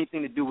it had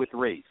anything to do with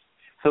race.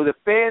 So the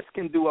feds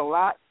can do a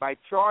lot by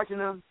charging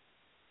them,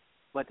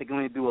 but they can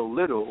only do a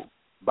little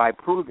by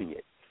proving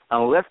it.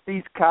 Unless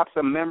these cops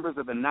are members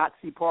of the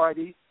Nazi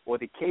Party or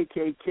the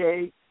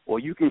KKK or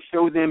you can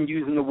show them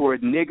using the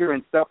word nigger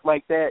and stuff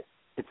like that,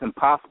 it's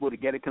impossible to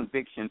get a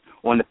conviction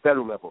on the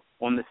federal level.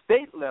 On the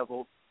state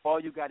level, all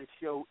you got to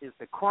show is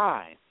the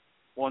crime.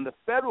 On the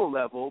federal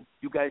level,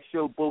 you got to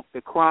show both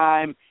the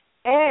crime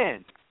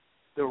and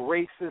the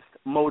racist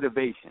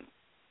motivation.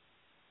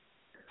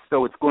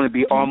 So it's going to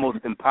be almost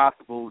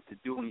impossible to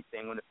do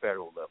anything on the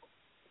federal level.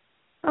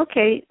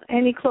 Okay.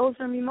 Any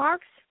closing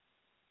remarks?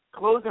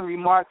 Closing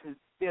remarks is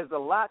there's a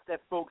lot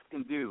that folks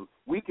can do.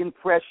 We can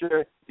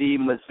pressure the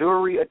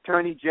Missouri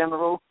Attorney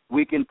General.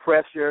 We can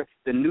pressure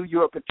the New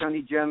York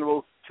Attorney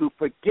General to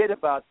forget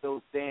about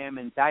those damn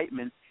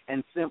indictments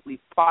and simply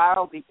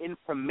file the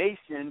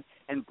information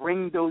and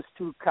bring those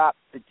two cops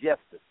to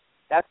justice.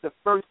 That's the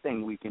first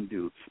thing we can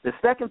do. The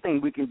second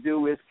thing we can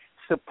do is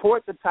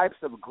support the types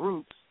of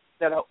groups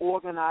that are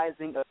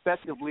organizing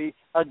effectively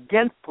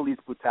against police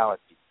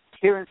brutality.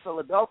 Here in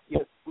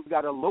Philadelphia, we've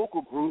got a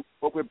local group,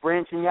 but we're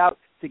branching out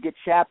to get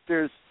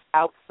chapters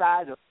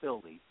outside of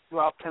Philly,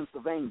 throughout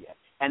Pennsylvania,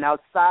 and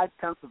outside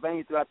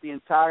Pennsylvania throughout the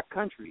entire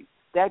country.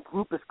 That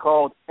group is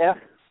called F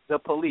the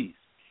Police.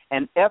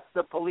 And F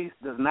the Police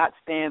does not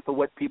stand for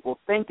what people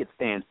think it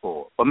stands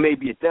for, or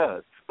maybe it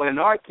does. But in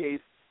our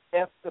case,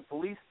 F the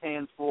Police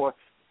stands for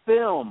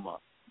Film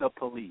the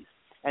Police.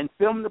 And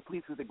Film the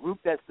Police is a group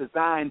that's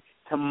designed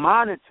to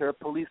monitor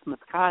police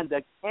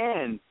misconduct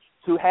and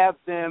to have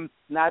them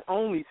not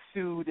only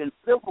sued in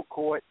civil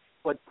court,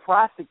 but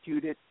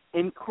prosecuted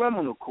in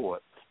criminal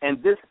court.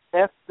 And this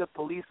F the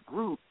Police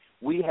group,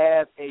 we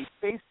have a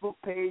Facebook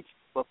page,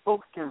 but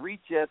folks can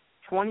reach us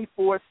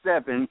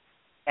 24/7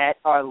 at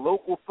our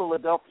local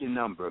Philadelphia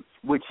number,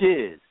 which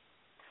is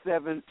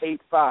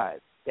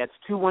 785. That's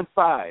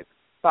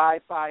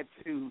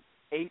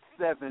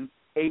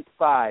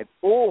 215-552-8785.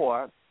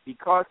 Or,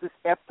 because this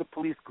F the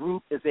Police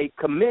group is a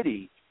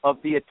committee of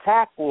the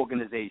attack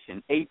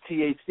organization,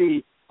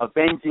 ATAC,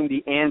 Avenging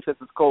the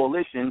Ancestors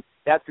Coalition,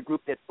 that's the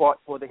group that fought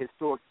for the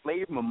historic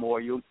slave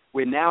memorial.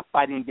 We're now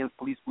fighting against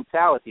police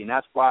brutality, and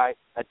that's why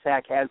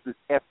ATTACK has this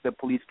F the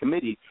Police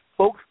committee.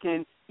 Folks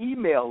can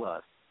email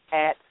us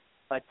at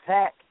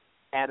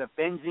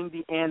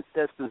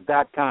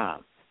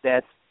attack@avengingtheancestors.com.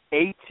 That's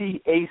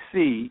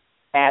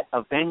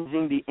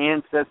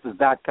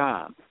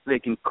ATAC@avengingtheancestors.com. They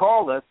can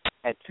call us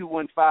at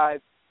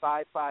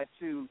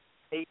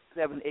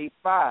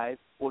 215-552-8785,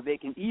 or they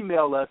can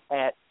email us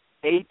at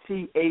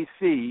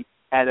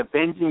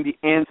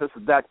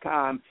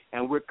ATAC@avengingtheancestors.com,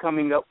 and we're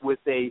coming up with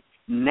a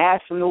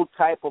national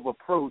type of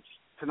approach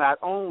to not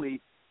only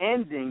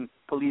ending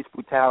police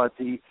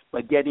brutality,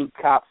 but getting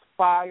cops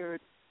fired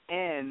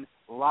and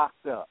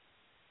locked up.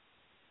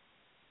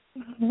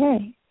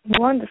 Okay.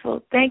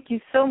 Wonderful. Thank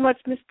you so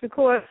much, Mr.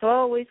 Coard, for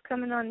always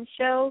coming on the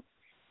show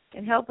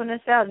and helping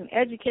us out and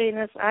educating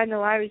us. I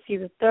know I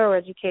received a thorough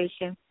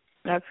education,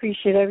 and I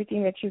appreciate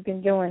everything that you've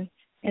been doing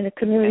in the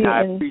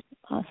community.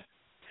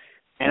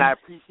 And I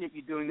appreciate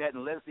you doing that.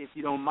 And Leslie, if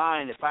you don't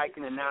mind, if I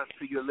can announce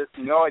to your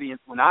listening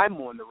audience when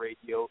I'm on the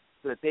radio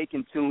so that they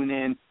can tune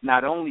in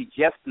not only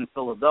just in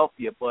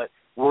Philadelphia but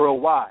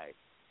worldwide.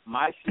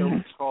 My show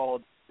is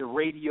called The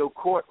Radio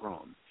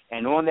Courtroom.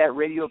 And on that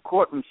Radio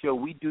Courtroom show,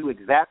 we do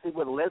exactly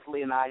what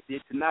Leslie and I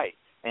did tonight.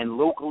 And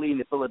locally in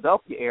the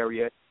Philadelphia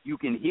area, you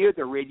can hear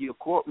the Radio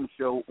Courtroom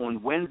show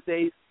on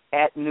Wednesdays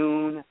at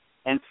noon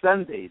and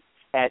Sundays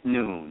at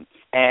noon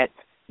at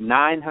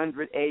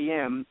 900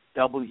 a.m.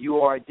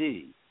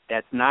 WRD.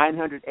 That's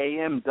 900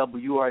 a.m.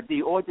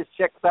 WRD. Or just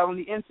check us out on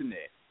the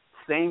Internet.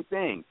 Same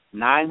thing,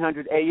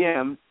 900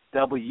 a.m.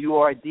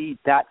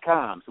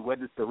 WRD.com. So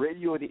whether it's the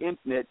radio or the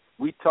Internet,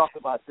 we talk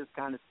about this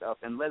kind of stuff.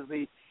 And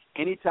Leslie,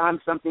 anytime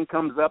something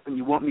comes up and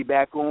you want me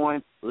back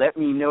on, let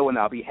me know, and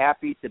I'll be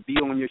happy to be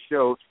on your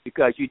show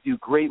because you do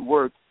great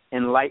work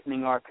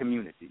enlightening our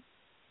community.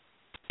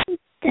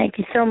 Thank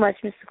you so much,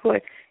 Mr.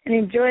 Coard, and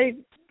enjoy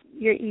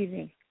your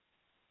evening.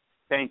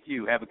 Thank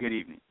you. Have a good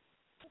evening.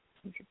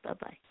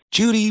 Bye-bye.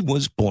 Judy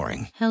was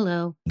boring.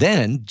 Hello.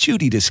 Then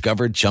Judy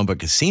discovered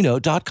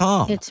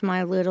ChumbaCasino.com. It's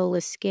my little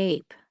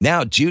escape.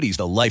 Now Judy's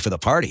the life of the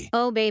party.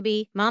 Oh,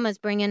 baby, mama's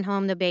bringing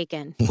home the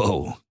bacon.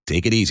 Whoa,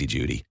 take it easy,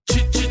 Judy.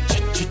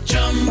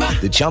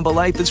 The Chumba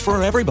life is for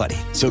everybody.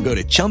 So go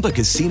to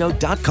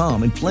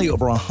ChumbaCasino.com and play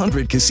over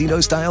 100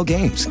 casino-style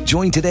games.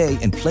 Join today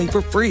and play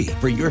for free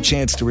for your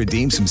chance to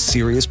redeem some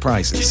serious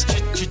prizes.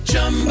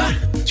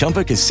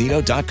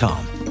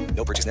 ChumbaCasino.com.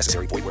 No purchase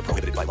necessary. Void where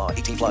prohibited by law.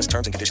 18+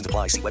 terms and conditions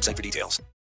apply. See website for details.